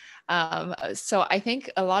be. So I think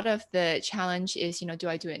a lot of the challenge is, you know, do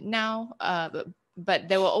I do it now? But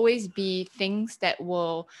there will always be things that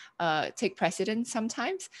will take precedence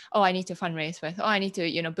sometimes. Oh, I need to fundraise with. Oh, I need to,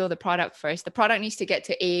 you know, build a product first. The product needs to get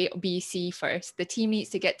to A, B, C first. The team needs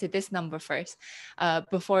to get to this number first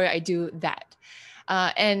before I do that.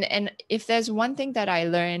 And if there's one thing that I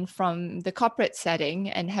learned from the corporate setting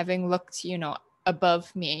and having looked, you know,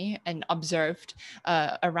 above me and observed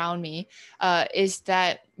around me, is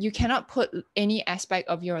that you cannot put any aspect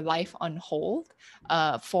of your life on hold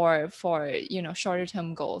for you know, shorter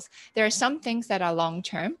term goals. There are some things that are long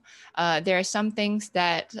term. There are some things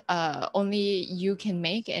that only you can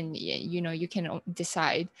make, and you know, you can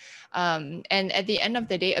decide. And at the end of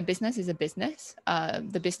the day, a business is a business.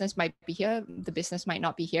 The business might be here, the business might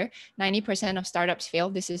not be here. 90% of startups fail.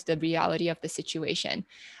 This is the reality of the situation.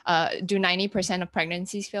 Do 90% 90% of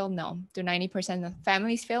pregnancies fail? No. Do 90% of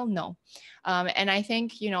families fail? No. And I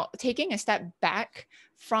think, taking a step back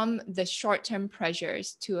from the short-term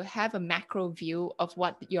pressures to have a macro view of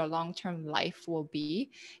what your long-term life will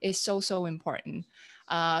be is so, so important.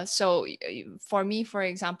 So for me, for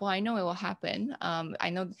example, I know it will happen. I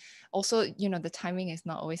know also, the timing is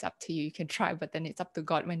not always up to you. You can try, but then it's up to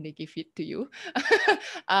God when they give it to you.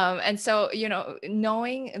 And so,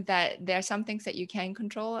 knowing that there are some things that you can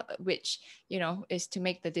control, which, is to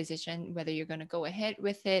make the decision whether you're going to go ahead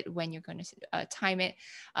with it, when you're going to time it.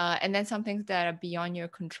 And then some things that are beyond your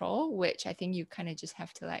control, which I think you kind of just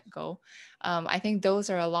have to let go. I think those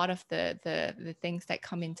are a lot of the things that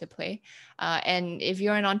come into play. And if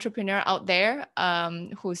you're an entrepreneur out there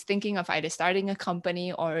who's thinking of either starting a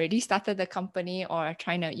company or already started the company or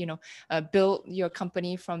trying to, build your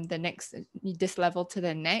company from this level to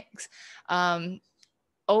the next,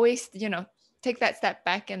 always, take that step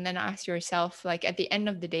back and then ask yourself, like, at the end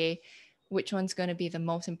of the day, which one's going to be the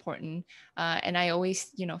most important? And I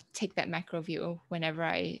always, take that macro view whenever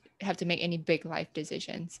I have to make any big life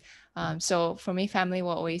decisions. So for me, family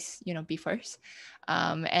will always, be first.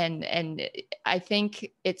 And I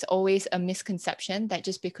think it's always a misconception that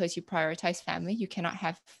just because you prioritize family, you cannot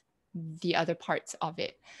have the other parts of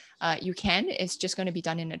it. You can, it's just going to be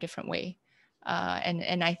done in a different way.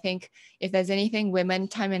 And I think if there's anything women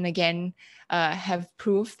time and again have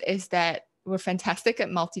proved is that we're fantastic at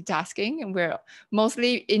multitasking, and we're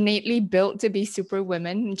mostly innately built to be super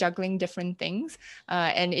women juggling different things.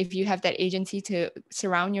 And if you have that agency to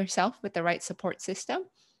surround yourself with the right support system,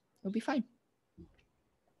 you'll be fine.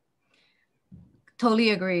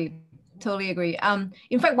 Totally agree. Totally agree.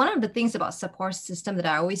 In fact, one of the things about support system that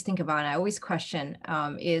I always think about and I always question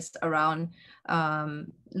is around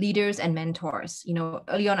leaders and mentors.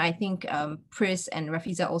 Early on, I think Pris and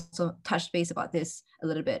Rafiza also touched base about this a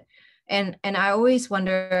little bit. And I always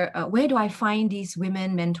wonder, where do I find these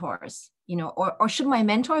women mentors? Or should my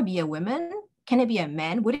mentor be a woman? Can it be a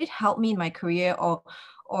man? Would it help me in my career or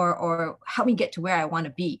help me get to where I want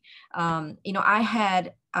to be? I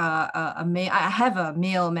had I have a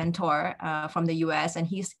male mentor from the US, and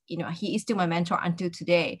he is still my mentor until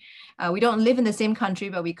today. We don't live in the same country,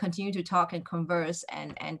 but we continue to talk and converse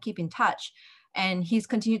and keep in touch. And he's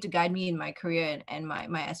continued to guide me in my career and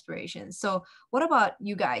my aspirations. So what about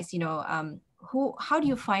you guys? How do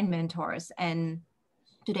you find mentors, and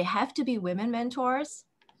do they have to be women mentors?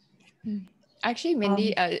 Actually,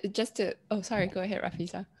 Mindy, sorry, go ahead,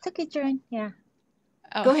 Rafiza. It's okay, Joan. Yeah.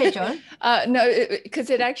 Oh. Go ahead, John. No, because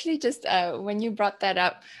it actually just, when you brought that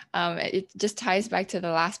up, it just ties back to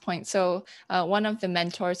the last point. So one of the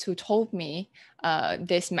mentors who told me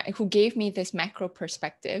who gave me this macro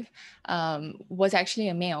perspective was actually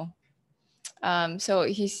a male. So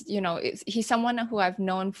he's someone who I've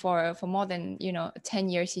known for more than 10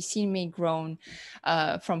 years. He's seen me grown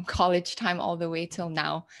from college time all the way till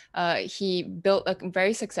now. He built a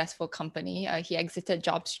very successful company. He exited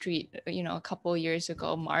Job Street a couple of years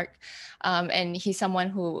ago, Mark, and he's someone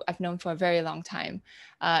who I've known for a very long time.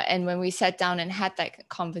 And when we sat down and had that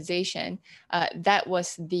conversation, that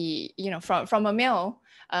was the from a male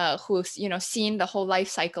who's seen the whole life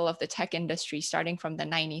cycle of the tech industry starting from the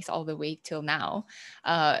 90s all the way till now.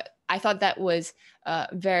 I thought that was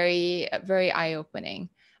very, very eye-opening.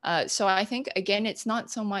 So I think, again, it's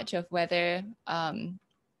not so much of whether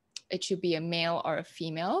it should be a male or a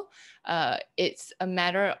female. It's a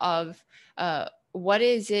matter of what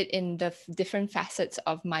is it in the different facets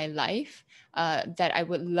of my life that I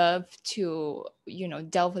would love to,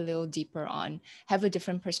 delve a little deeper on, have a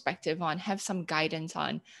different perspective on, have some guidance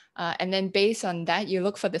on. And then based on that, you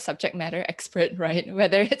look for the subject matter expert, right?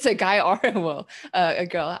 Whether it's a guy or a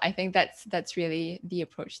girl. I think that's really the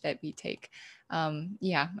approach that we take.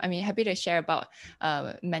 Yeah, I mean, happy to share about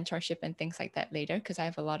mentorship and things like that later, because I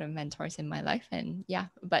have a lot of mentors in my life. And yeah,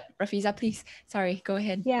 but Rafiza, please, sorry, go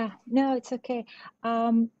ahead. Yeah, no, it's okay.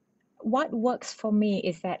 What works for me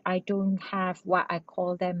is that I don't have what I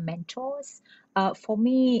call them mentors. For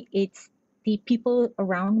me, it's the people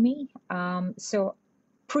around me. So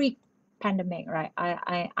pre-pandemic, right,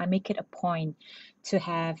 I make it a point to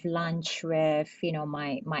have lunch with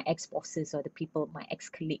my ex-bosses or the people, my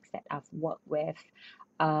ex-colleagues that I've worked with,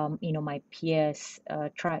 my peers.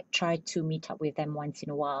 Try to meet up with them once in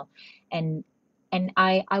a while, and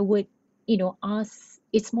I would ask.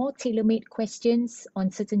 It's more tailor-made questions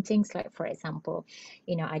on certain things. Like, for example,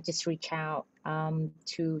 I just reach out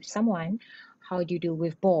to someone. How do you deal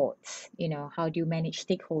with boards? How do you manage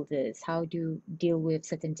stakeholders? How do you deal with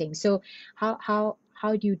certain things? So how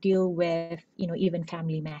do you deal with even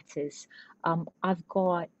family matters? I've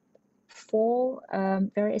got four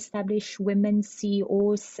very established women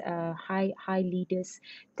CEOs, high leaders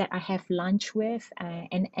that I have lunch with,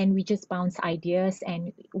 and we just bounce ideas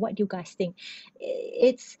and what do you guys think?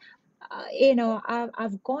 It's you know,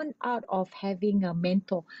 I've gone out of having a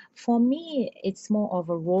mentor. For me, it's more of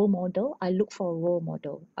a role model. I look for a role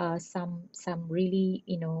model, some really,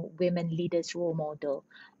 you know, women leaders role model.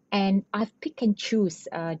 And I've pick and choose.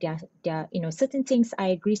 There, you know, certain things I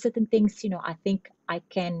agree, certain things, you know, I think I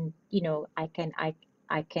can, you know, I can,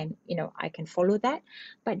 you know, I can follow that.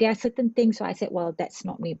 But there are certain things where I said, well, that's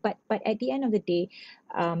not me. But at the end of the day,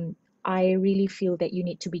 I really feel that you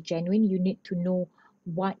need to be genuine. You need to know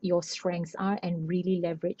what your strengths are and really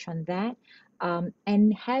leverage on that.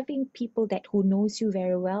 And having people that who knows you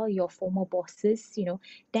very well, your former bosses, you know,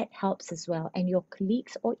 that helps as well, and your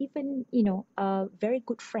colleagues, or even, you know, very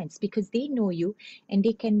good friends, because they know you and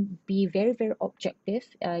they can be very, very objective.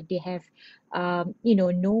 They have, you know,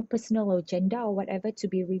 no personal agenda or whatever, to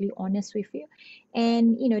be really honest with you.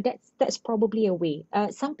 And you know, that's probably a way.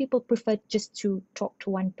 Some people prefer just to talk to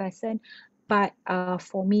one person, but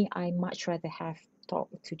for me, I much rather have talk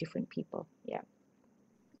to different people. Yeah.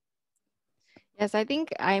 Yes, I think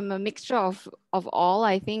I'm a mixture of all.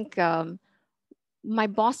 I think my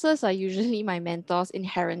bosses are usually my mentors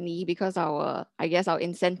inherently because I guess our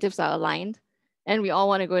incentives are aligned and we all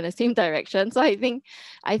want to go in the same direction. So I think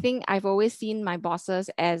I've always seen my bosses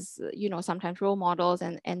as, you know, sometimes role models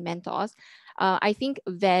and mentors. I think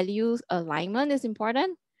values alignment is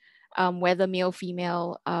important. Whether male,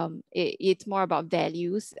 female, it's more about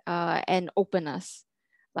values and openness.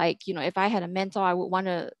 Like, you know, if I had a mentor, I would want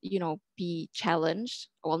to, you know, be challenged.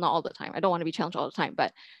 Well, not all the time. I don't want to be challenged all the time,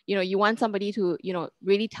 but, you know, you want somebody to, you know,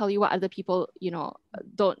 really tell you what other people, you know,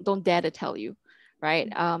 don't dare to tell you, right?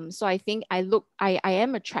 So I think I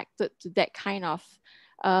am attracted to that kind of,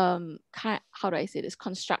 how do I say this,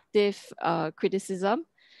 constructive criticism.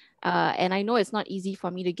 And I know it's not easy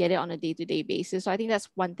for me to get it on a day-to-day basis. So I think that's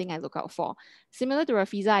one thing I look out for. Similar to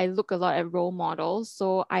Rafiza, I look a lot at role models.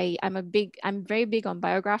 So I'm very big on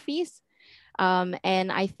biographies.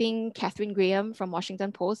 And I think Catherine Graham from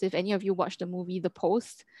Washington Post, if any of you watched the movie The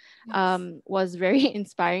Post, was very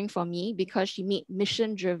inspiring for me because she made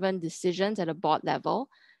mission-driven decisions at a board level.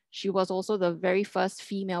 She was also the very first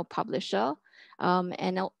female publisher.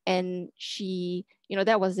 And she, you know,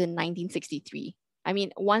 that was in 1963. I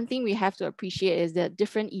mean, one thing we have to appreciate is that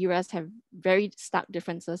different eras have very stark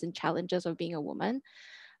differences in challenges of being a woman.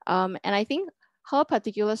 And I think her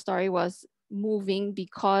particular story was moving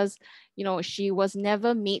because, you know, she was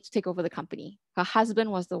never made to take over the company. Her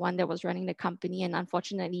husband was the one that was running the company, and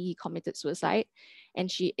unfortunately he committed suicide,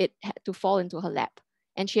 and it had to fall into her lap.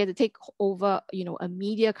 And she had to take over, you know, a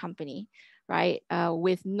media company, right,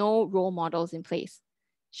 with no role models in place.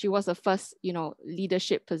 She was the first, you know,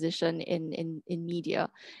 leadership position in media.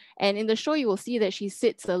 And in the show, you will see that she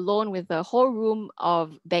sits alone with a whole room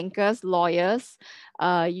of bankers, lawyers,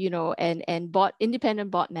 you know, and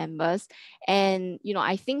independent board members. And, you know,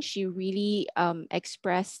 I think she really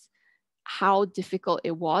expressed how difficult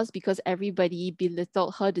it was because everybody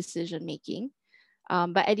belittled her decision making.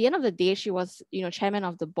 But at the end of the day, she was, you know, chairman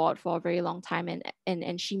of the board for a very long time,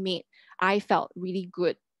 and she made, I felt, really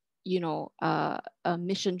good, you know,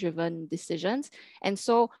 mission-driven decisions. And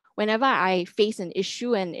so whenever I face an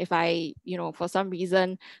issue, and if I, you know, for some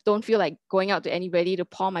reason don't feel like going out to anybody to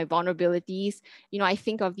pour my vulnerabilities, you know, I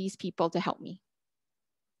think of these people to help me.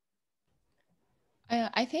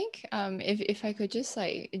 I think if I could just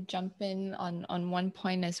like jump in on one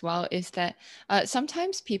point as well, is that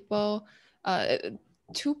sometimes people,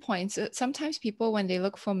 2 points, sometimes people, when they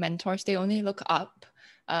look for mentors, they only look up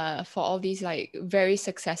for all these like very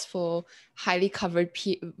successful, highly covered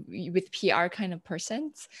with PR kind of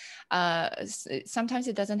persons. Sometimes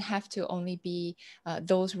it doesn't have to only be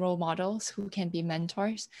those role models who can be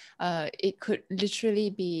mentors. It could literally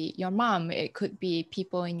be your mom. It could be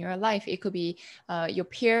people in your life. It could be your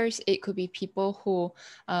peers. It could be people who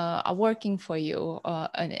are working for you,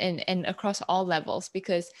 and across all levels.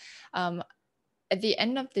 Because at the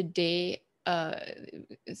end of the day,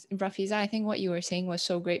 Rafiza, I think what you were saying was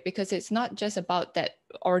so great, because it's not just about that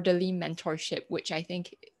orderly mentorship, which I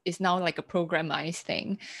think is now like a programized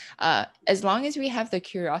thing. As long as we have the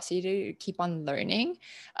curiosity to keep on learning,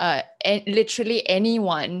 and literally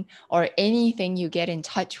anyone or anything you get in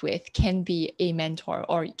touch with can be a mentor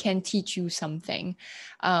or can teach you something.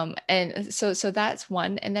 And so that's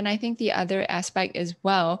one. And then I think the other aspect as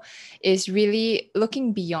well is really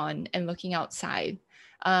looking beyond and looking outside.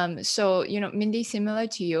 So, you know, Mindy, similar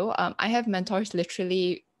to you, I have mentors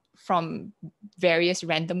literally from various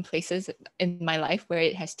random places in my life where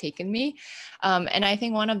it has taken me. And I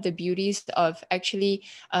think one of the beauties of actually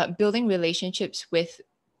building relationships with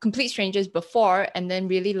complete strangers before and then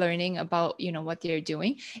really learning about, you know, what they're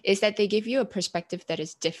doing is that they give you a perspective that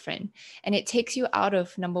is different, and it takes you out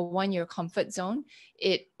of, number one, your comfort zone.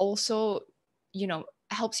 It also, you know,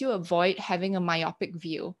 helps you avoid having a myopic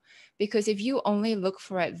view, because if you only look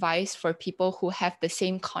for advice for people who have the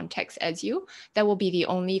same context as you, that will be the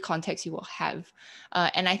only context you will have.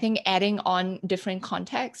 And I think adding on different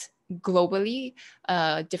contexts globally,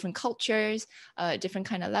 different cultures, different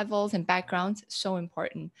kind of levels and backgrounds, so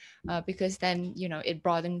important, because then, you know, it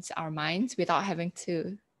broadens our minds without having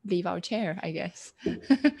to leave our chair, I guess.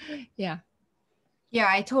 Yeah. Yeah,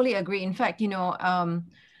 I totally agree. In fact, you know,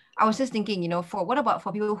 I was just thinking, you know, what about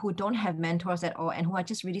for people who don't have mentors at all and who are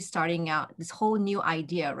just really starting out this whole new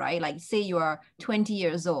idea, right? Like say you are 20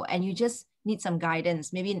 years old and you just need some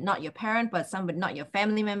guidance, maybe not your parent, but not your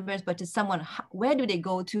family members, but just someone. Where do they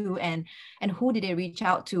go to, and who do they reach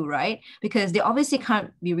out to, right? Because they obviously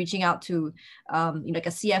can't be reaching out to you know, like a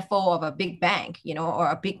CFO of a big bank, you know, or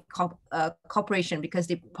a big corporation, because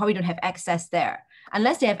they probably don't have access there.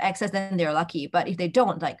 Unless they have access, then they're lucky. But if they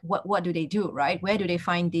don't, like what do they do, right? Where do they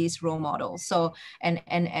find these role models? So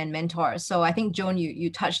and mentors. So I think, Joan, you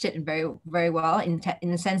touched it very, very well in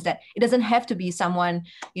the sense that it doesn't have to be someone,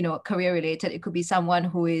 you know, career related. It could be someone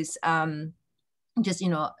who is just, you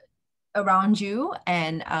know, around you,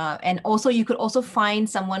 and also you could also find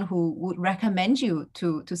someone who would recommend you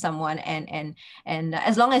to someone, and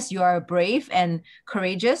as long as you are brave and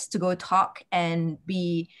courageous to go talk and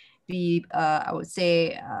be I would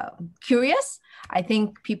say curious, I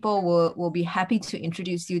think people will be happy to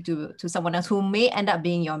introduce you to someone else who may end up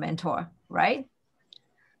being your mentor, right?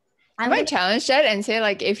 I might challenge that and say,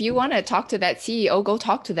 like, if you want to talk to that CEO, go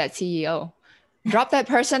talk to that CEO. Drop that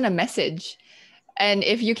person a message. And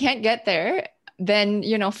if you can't get there, then,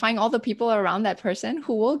 you know, find all the people around that person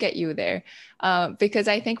who will get you there. Because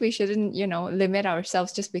I think we shouldn't, you know, limit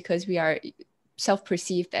ourselves just because we are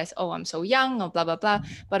self-perceived as, oh, I'm so young, or blah, blah, blah.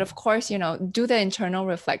 But of course, you know, do the internal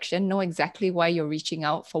reflection, know exactly why you're reaching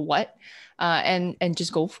out for what, and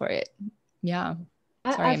just go for it. Yeah.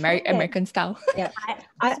 Sorry, American style. Yeah,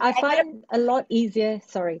 I find a lot easier,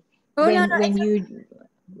 sorry, when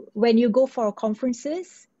you go for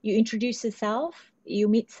conferences, you introduce yourself, you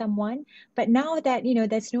meet someone. But now that, you know,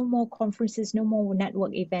 there's no more conferences, no more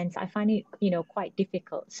network events, I find it, you know, quite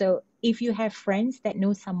difficult. So if you have friends that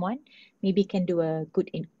know someone, maybe can do a good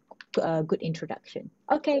introduction.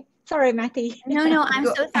 Okay, sorry, Matty. No, I'm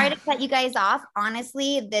so sorry to cut you guys off.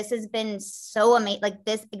 Honestly, this has been so amazing. Like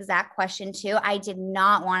this exact question too. I did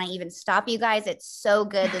not want to even stop you guys. It's so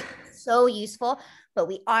good. This is so useful. But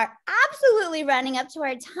we are absolutely running up to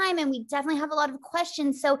our time, and we definitely have a lot of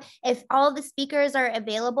questions. So if all of the speakers are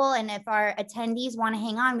available and if our attendees want to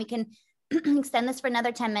hang on, we can extend this for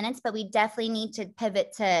another 10 minutes, but we definitely need to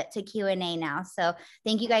pivot to Q&A now. So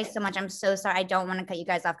thank you guys so much. I'm so sorry. I don't want to cut you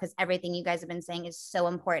guys off because everything you guys have been saying is so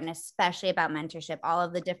important, especially about mentorship. All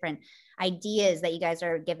of the different ideas that you guys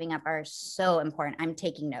are giving up are so important. I'm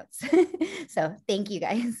taking notes. So thank you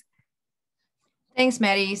guys. Thanks,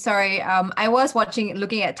 Maddie. Sorry, I was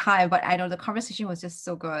looking at time, but I know the conversation was just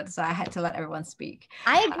so good, so I had to let everyone speak.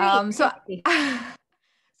 I agree. So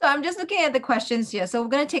I'm just looking at the questions here. So we're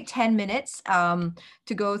going to take 10 minutes to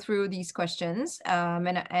go through these questions.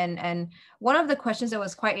 And one of the questions that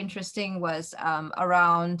was quite interesting was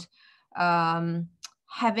around so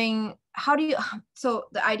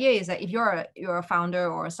the idea is that if you're a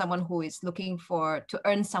founder or someone who is looking to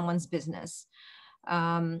earn someone's business,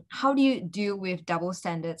 how do you deal with double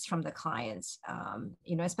standards from the clients,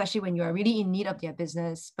 you know, especially when you're really in need of their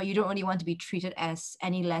business, but you don't really want to be treated as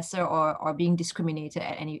any lesser or being discriminated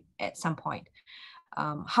at some point.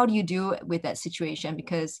 How do you deal with that situation?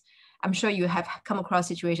 Because I'm sure you have come across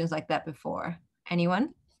situations like that before.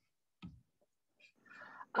 Anyone?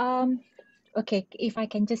 Okay, if I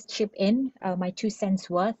can just chip in my 2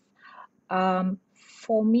 cents worth.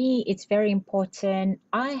 For me, it's very important.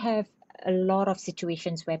 I have a lot of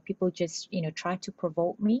situations where people just, you know, try to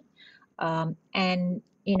provoke me. And,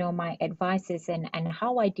 you know, my advice is, and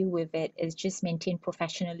how I deal with it is just maintain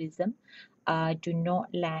professionalism. Do not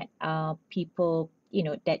let people, you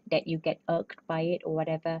know, that you get irked by it or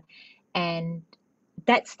whatever. And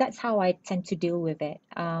that's how I tend to deal with it.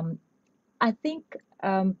 I think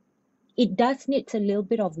it does need a little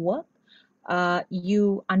bit of work.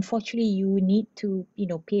 Unfortunately, you need to, you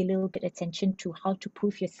know, pay a little bit attention to how to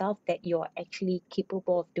prove yourself that you're actually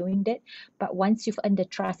capable of doing that. But once you've earned the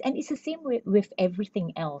trust, and it's the same with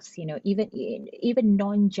everything else, you know, even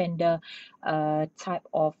non-gender type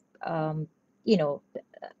of you know,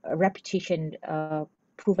 reputation,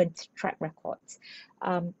 proven track records.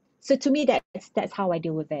 So to me, that's how I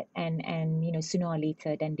deal with it. And you know, sooner or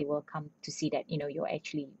later, then they will come to see that, you know, you're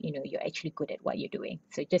actually good at what you're doing.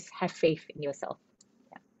 So just have faith in yourself.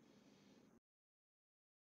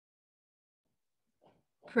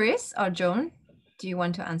 Chris or Joan, do you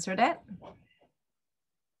want to answer that?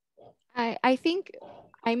 I think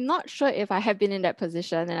I'm not sure if I have been in that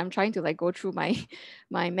position, and I'm trying to like go through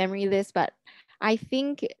my memory list, but I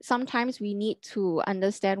think sometimes we need to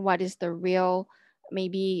understand what is the real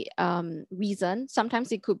maybe reason.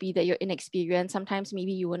 Sometimes it could be that you're inexperienced. Sometimes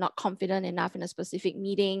maybe you were not confident enough in a specific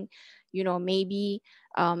meeting. You know, maybe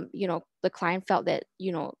you know, the client felt that,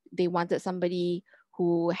 you know, they wanted somebody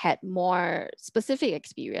who had more specific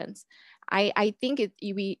experience. I think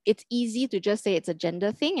it's easy to just say it's a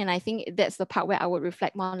gender thing. And I think that's the part where I would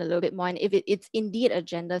reflect on a little bit more. And if it's indeed a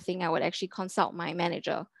gender thing, I would actually consult my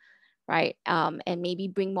manager, right? And maybe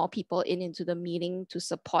bring more people into the meeting to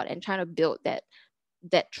support and trying to build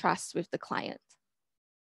that trust with the client.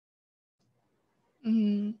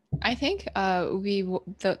 I think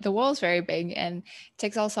the world is very big and it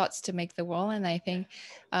takes all sorts to make the world. And I think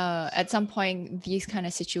at some point these kind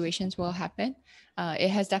of situations will happen. It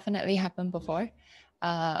has definitely happened before,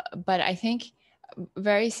 but I think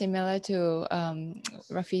very similar to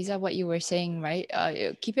Rafiza, what you were saying, right?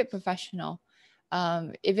 Keep it professional.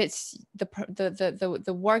 If it's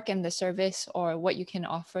the work and the service or what you can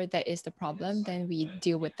offer that is the problem, then we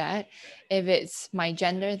deal with that. If it's my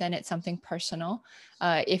gender, then it's something personal.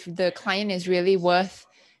 If the client is really worth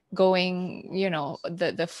going, you know,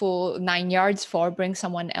 the full 9 yards for, bring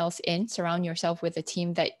someone else in, surround yourself with a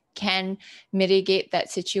team that can mitigate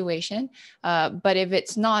that situation. But if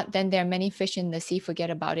it's not, then there are many fish in the sea, forget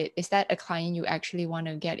about it. Is that a client you actually want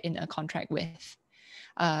to get in a contract with?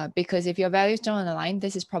 Because if your values don't align,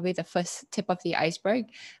 this is probably the first tip of the iceberg.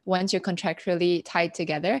 Once you're contractually tied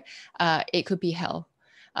together, it could be hell.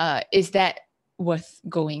 Is that worth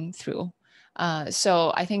going through?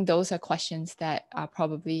 So I think those are questions that are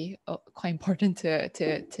probably quite important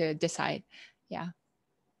to decide. Yeah.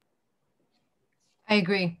 I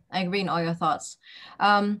agree in all your thoughts.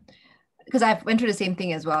 Because I've went through the same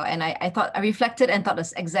thing as well. And I reflected and thought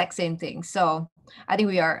the exact same thing. So I think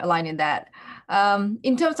we are aligned in that.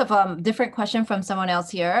 In terms of different question from someone else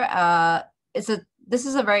here, this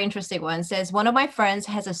is a very interesting one. It says, one of my friends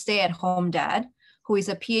has a stay-at-home dad who is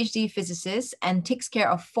a PhD physicist and takes care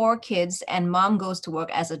of 4 kids, and mom goes to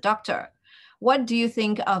work as a doctor. What do you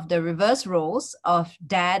think of the reverse roles of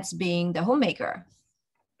dads being the homemaker?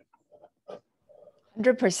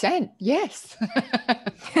 100%, yes.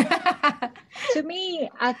 To me,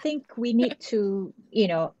 I think we need to, you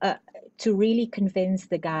know, to really convince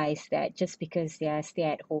the guys that just because they are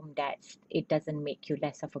stay-at-home dads, it doesn't make you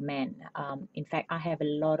less of a man. In fact, I have a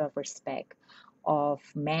lot of respect of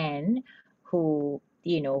men who,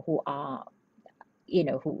 you know, who are, you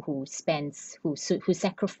know, who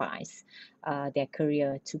sacrifice their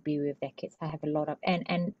career to be with their kids. I have a lot of,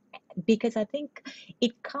 and because I think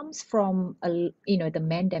it comes from you know, the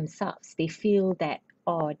men themselves. They feel that,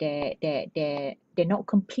 oh, they're not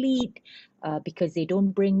complete because they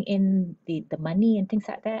don't bring in the money and things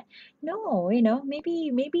like that. No, you know,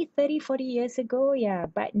 maybe 30, 40 years ago, yeah,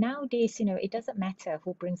 but nowadays, you know, it doesn't matter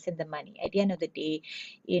who brings in the money. At the end of the day,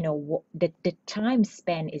 you know, the time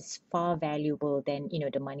spent is far valuable than, you know,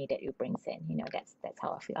 the money that you brings in. You know, that's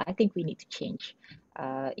how I feel. I think we need to change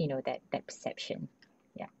you know, that perception.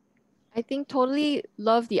 Yeah, I think totally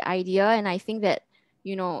love the idea, and I think that,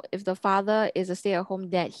 you know, if the father is a stay-at-home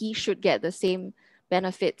dad, he should get the same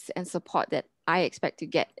benefits and support that I expect to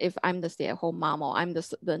get if I'm the stay-at-home mom or I'm the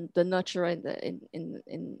nurturer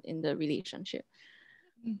in the relationship.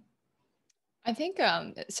 I think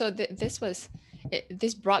so.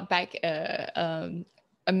 This brought back a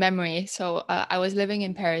memory. So I was living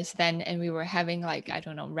in Paris then, and we were having, like, I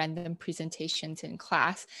don't know, random presentations in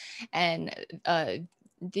class, and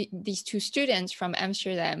these 2 students from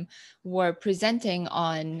Amsterdam were presenting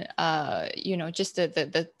on you know, just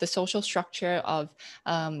the social structure of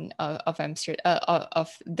Amsterdam,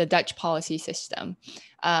 of the Dutch policy system,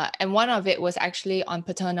 and one of it was actually on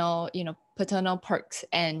paternal perks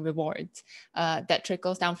and rewards that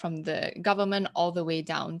trickles down from the government all the way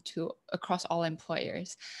down to across all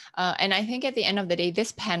employers. And I think at the end of the day,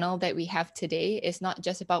 this panel that we have today is not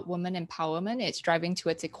just about women empowerment, it's driving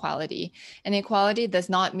towards equality. And equality does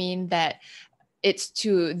not mean that it's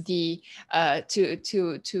to the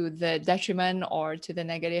detriment or to the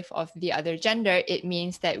negative of the other gender. It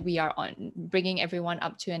means that we are bringing everyone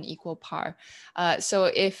up to an equal par. So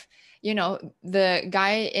if, you know, the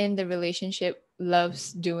guy in the relationship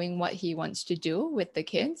loves doing what he wants to do with the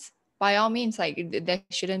kids, by all means, like there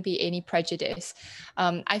shouldn't be any prejudice.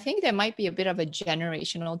 I think there might be a bit of a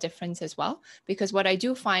generational difference as well, because what I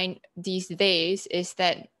do find these days is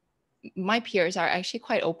that my peers are actually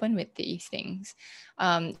quite open with these things.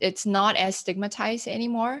 It's not as stigmatized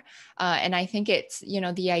anymore. And I think it's, you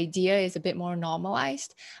know, the idea is a bit more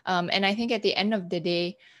normalized. And I think at the end of the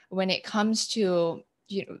day, when it comes to,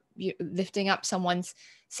 lifting up someone's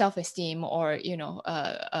self-esteem, or,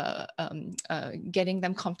 getting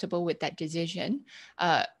them comfortable with that decision,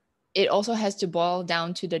 it also has to boil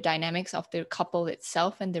down to the dynamics of the couple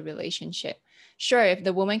itself and the relationship. Sure, if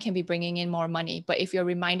the woman can be bringing in more money, but if you're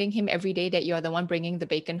reminding him every day that you're the one bringing the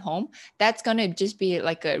bacon home, that's going to just be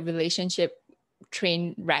like a relationship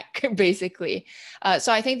train wreck, basically.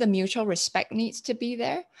 So I think the mutual respect needs to be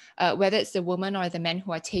there, whether it's the woman or the men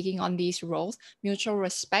who are taking on these roles. Mutual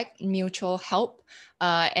respect, mutual help,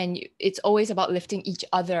 and it's always about lifting each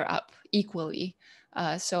other up equally.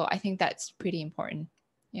 So I think that's pretty important.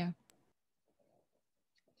 Yeah.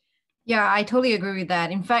 Yeah, I totally agree with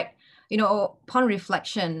that. In fact, upon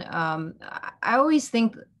reflection, I always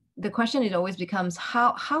think the question, it always becomes,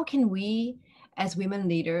 how can we as women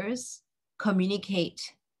leaders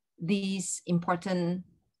communicate these important,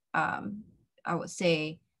 I would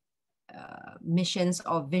say, missions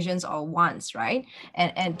or visions or wants, right?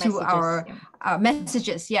 And to our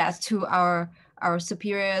messages, yes, to our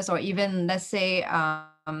superiors, or even, let's say, a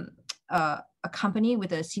company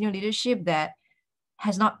with a senior leadership that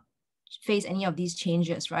has not face any of these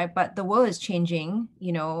changes, right? But the world is changing,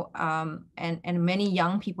 and many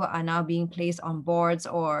young people are now being placed on boards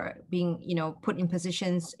or being, put in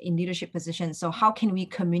positions, in leadership positions. So how can we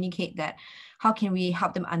communicate that? How can we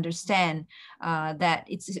help them understand that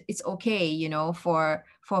it's okay, for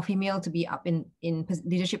a female to be up in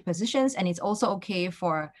leadership positions, and it's also okay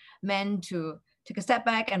for men to take a step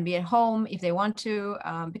back and be at home if they want to,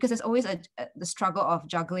 because there's always the struggle of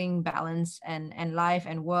juggling balance and life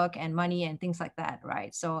and work and money and things like that,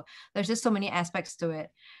 right? So there's just so many aspects to it.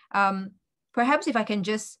 Perhaps if I can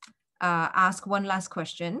just ask one last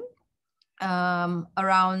question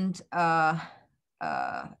around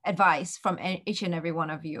advice from each and every one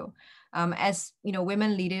of you. As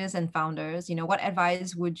women leaders and founders, what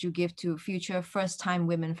advice would you give to future first-time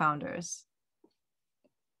women founders?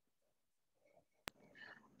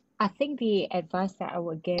 I think the advice that I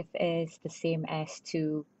would give is the same as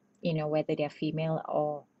to, whether they're female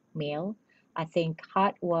or male. I think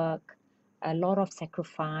hard work, a lot of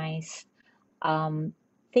sacrifice,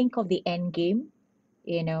 think of the end game,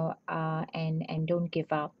 and don't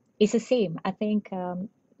give up. It's the same. I think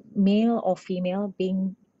male or female,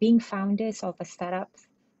 being founders of a startup,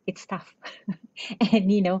 it's tough.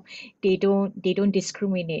 And they don't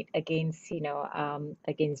discriminate against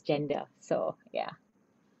against gender. So yeah.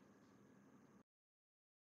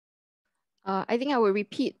 I think I will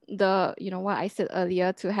repeat what I said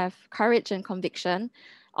earlier, to have courage and conviction.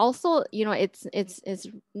 Also, it's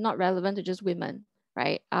not relevant to just women,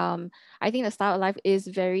 right? I think the startup life is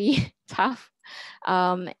very tough,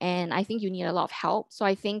 and I think you need a lot of help. So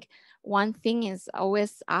I think one thing is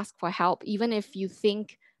always ask for help, even if you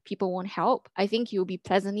think people won't help. I think you'll be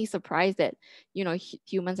pleasantly surprised that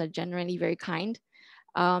humans are generally very kind,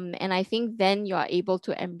 and I think then you are able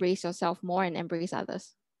to embrace yourself more and embrace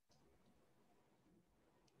others.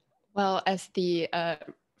 Well, as the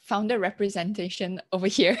founder representation over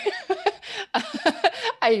here,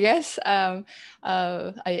 I guess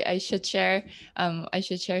I should share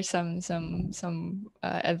some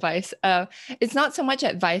advice. It's not so much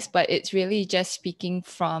advice, but it's really just speaking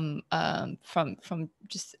from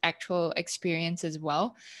just actual experience as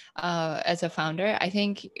well. As a founder, I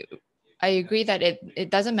think I agree that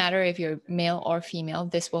it doesn't matter if you're male or female,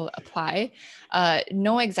 this will apply.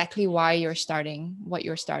 Know exactly why you're starting what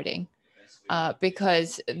you're starting,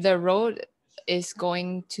 because the road is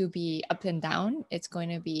going to be up and down. It's going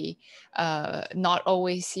to be not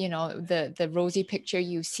always, the rosy picture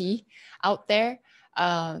you see out there.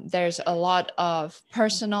 There's a lot of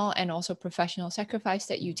personal and also professional sacrifice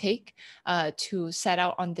that you take to set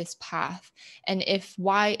out on this path. And if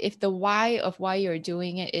the why of why you're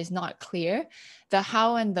doing it is not clear, the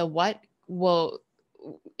how and the what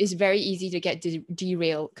is very easy to get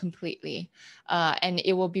derailed completely. And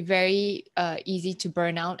it will be very easy to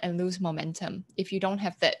burn out and lose momentum if you don't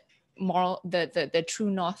have that the true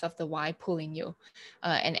north of the why pulling you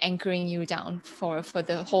and anchoring you down for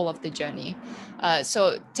the whole of the journey.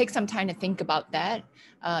 So take some time to think about that.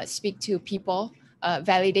 Speak to people,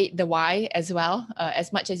 validate the why as well,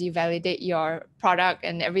 as much as you validate your product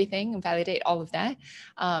and everything, validate all of that,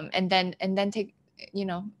 and then take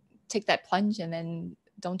take that plunge and then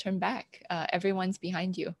don't turn back. Everyone's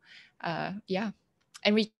behind you. Yeah.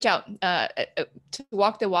 And reach out to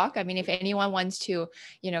walk the walk. I mean, if anyone wants to,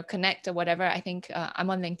 connect or whatever, I think I'm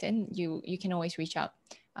on LinkedIn. You can always reach out.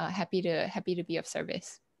 Happy to be of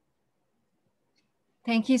service.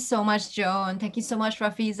 Thank you so much, Joan. Thank you so much,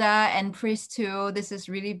 Rafiza and Pris too. This has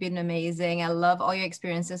really been amazing. I love all your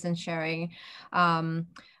experiences and sharing.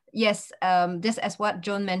 Yes, just as what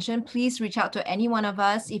Joan mentioned, please reach out to any one of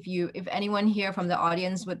us if anyone here from the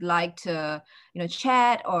audience would like to,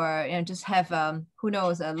 chat or just have who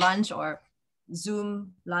knows, a lunch or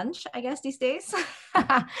Zoom lunch, I guess these days.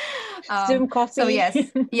 Zoom coffee. So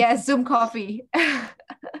yes, Zoom coffee.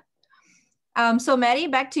 So Maddie,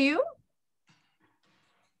 back to you.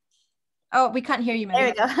 Oh, we can't hear you,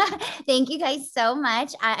 Maddie. There we go. Thank you guys so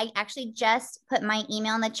much. I actually just put my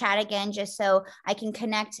email in the chat again, just so I can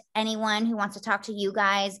connect anyone who wants to talk to you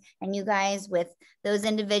guys and you guys with those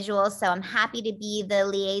individuals. So I'm happy to be the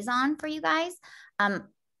liaison for you guys.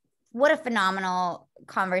 What a phenomenal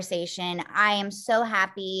conversation. I am so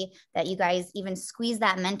happy that you guys even squeezed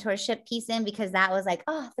that mentorship piece in, because that was like,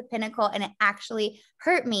 oh, the pinnacle. And it actually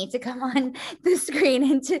hurt me to come on the screen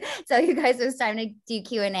and to tell you guys it was time to do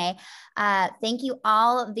Q&A. Thank you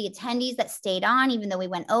all of the attendees that stayed on, even though we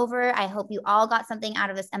went over. I hope you all got something out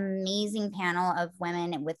of this amazing panel of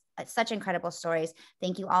women with such incredible stories.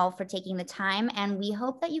 Thank you all for taking the time. And we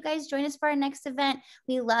hope that you guys join us for our next event.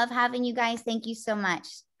 We love having you guys. Thank you so much.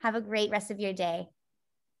 Have a great rest of your day.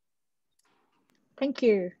 Thank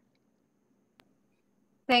you.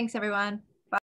 Thanks, everyone.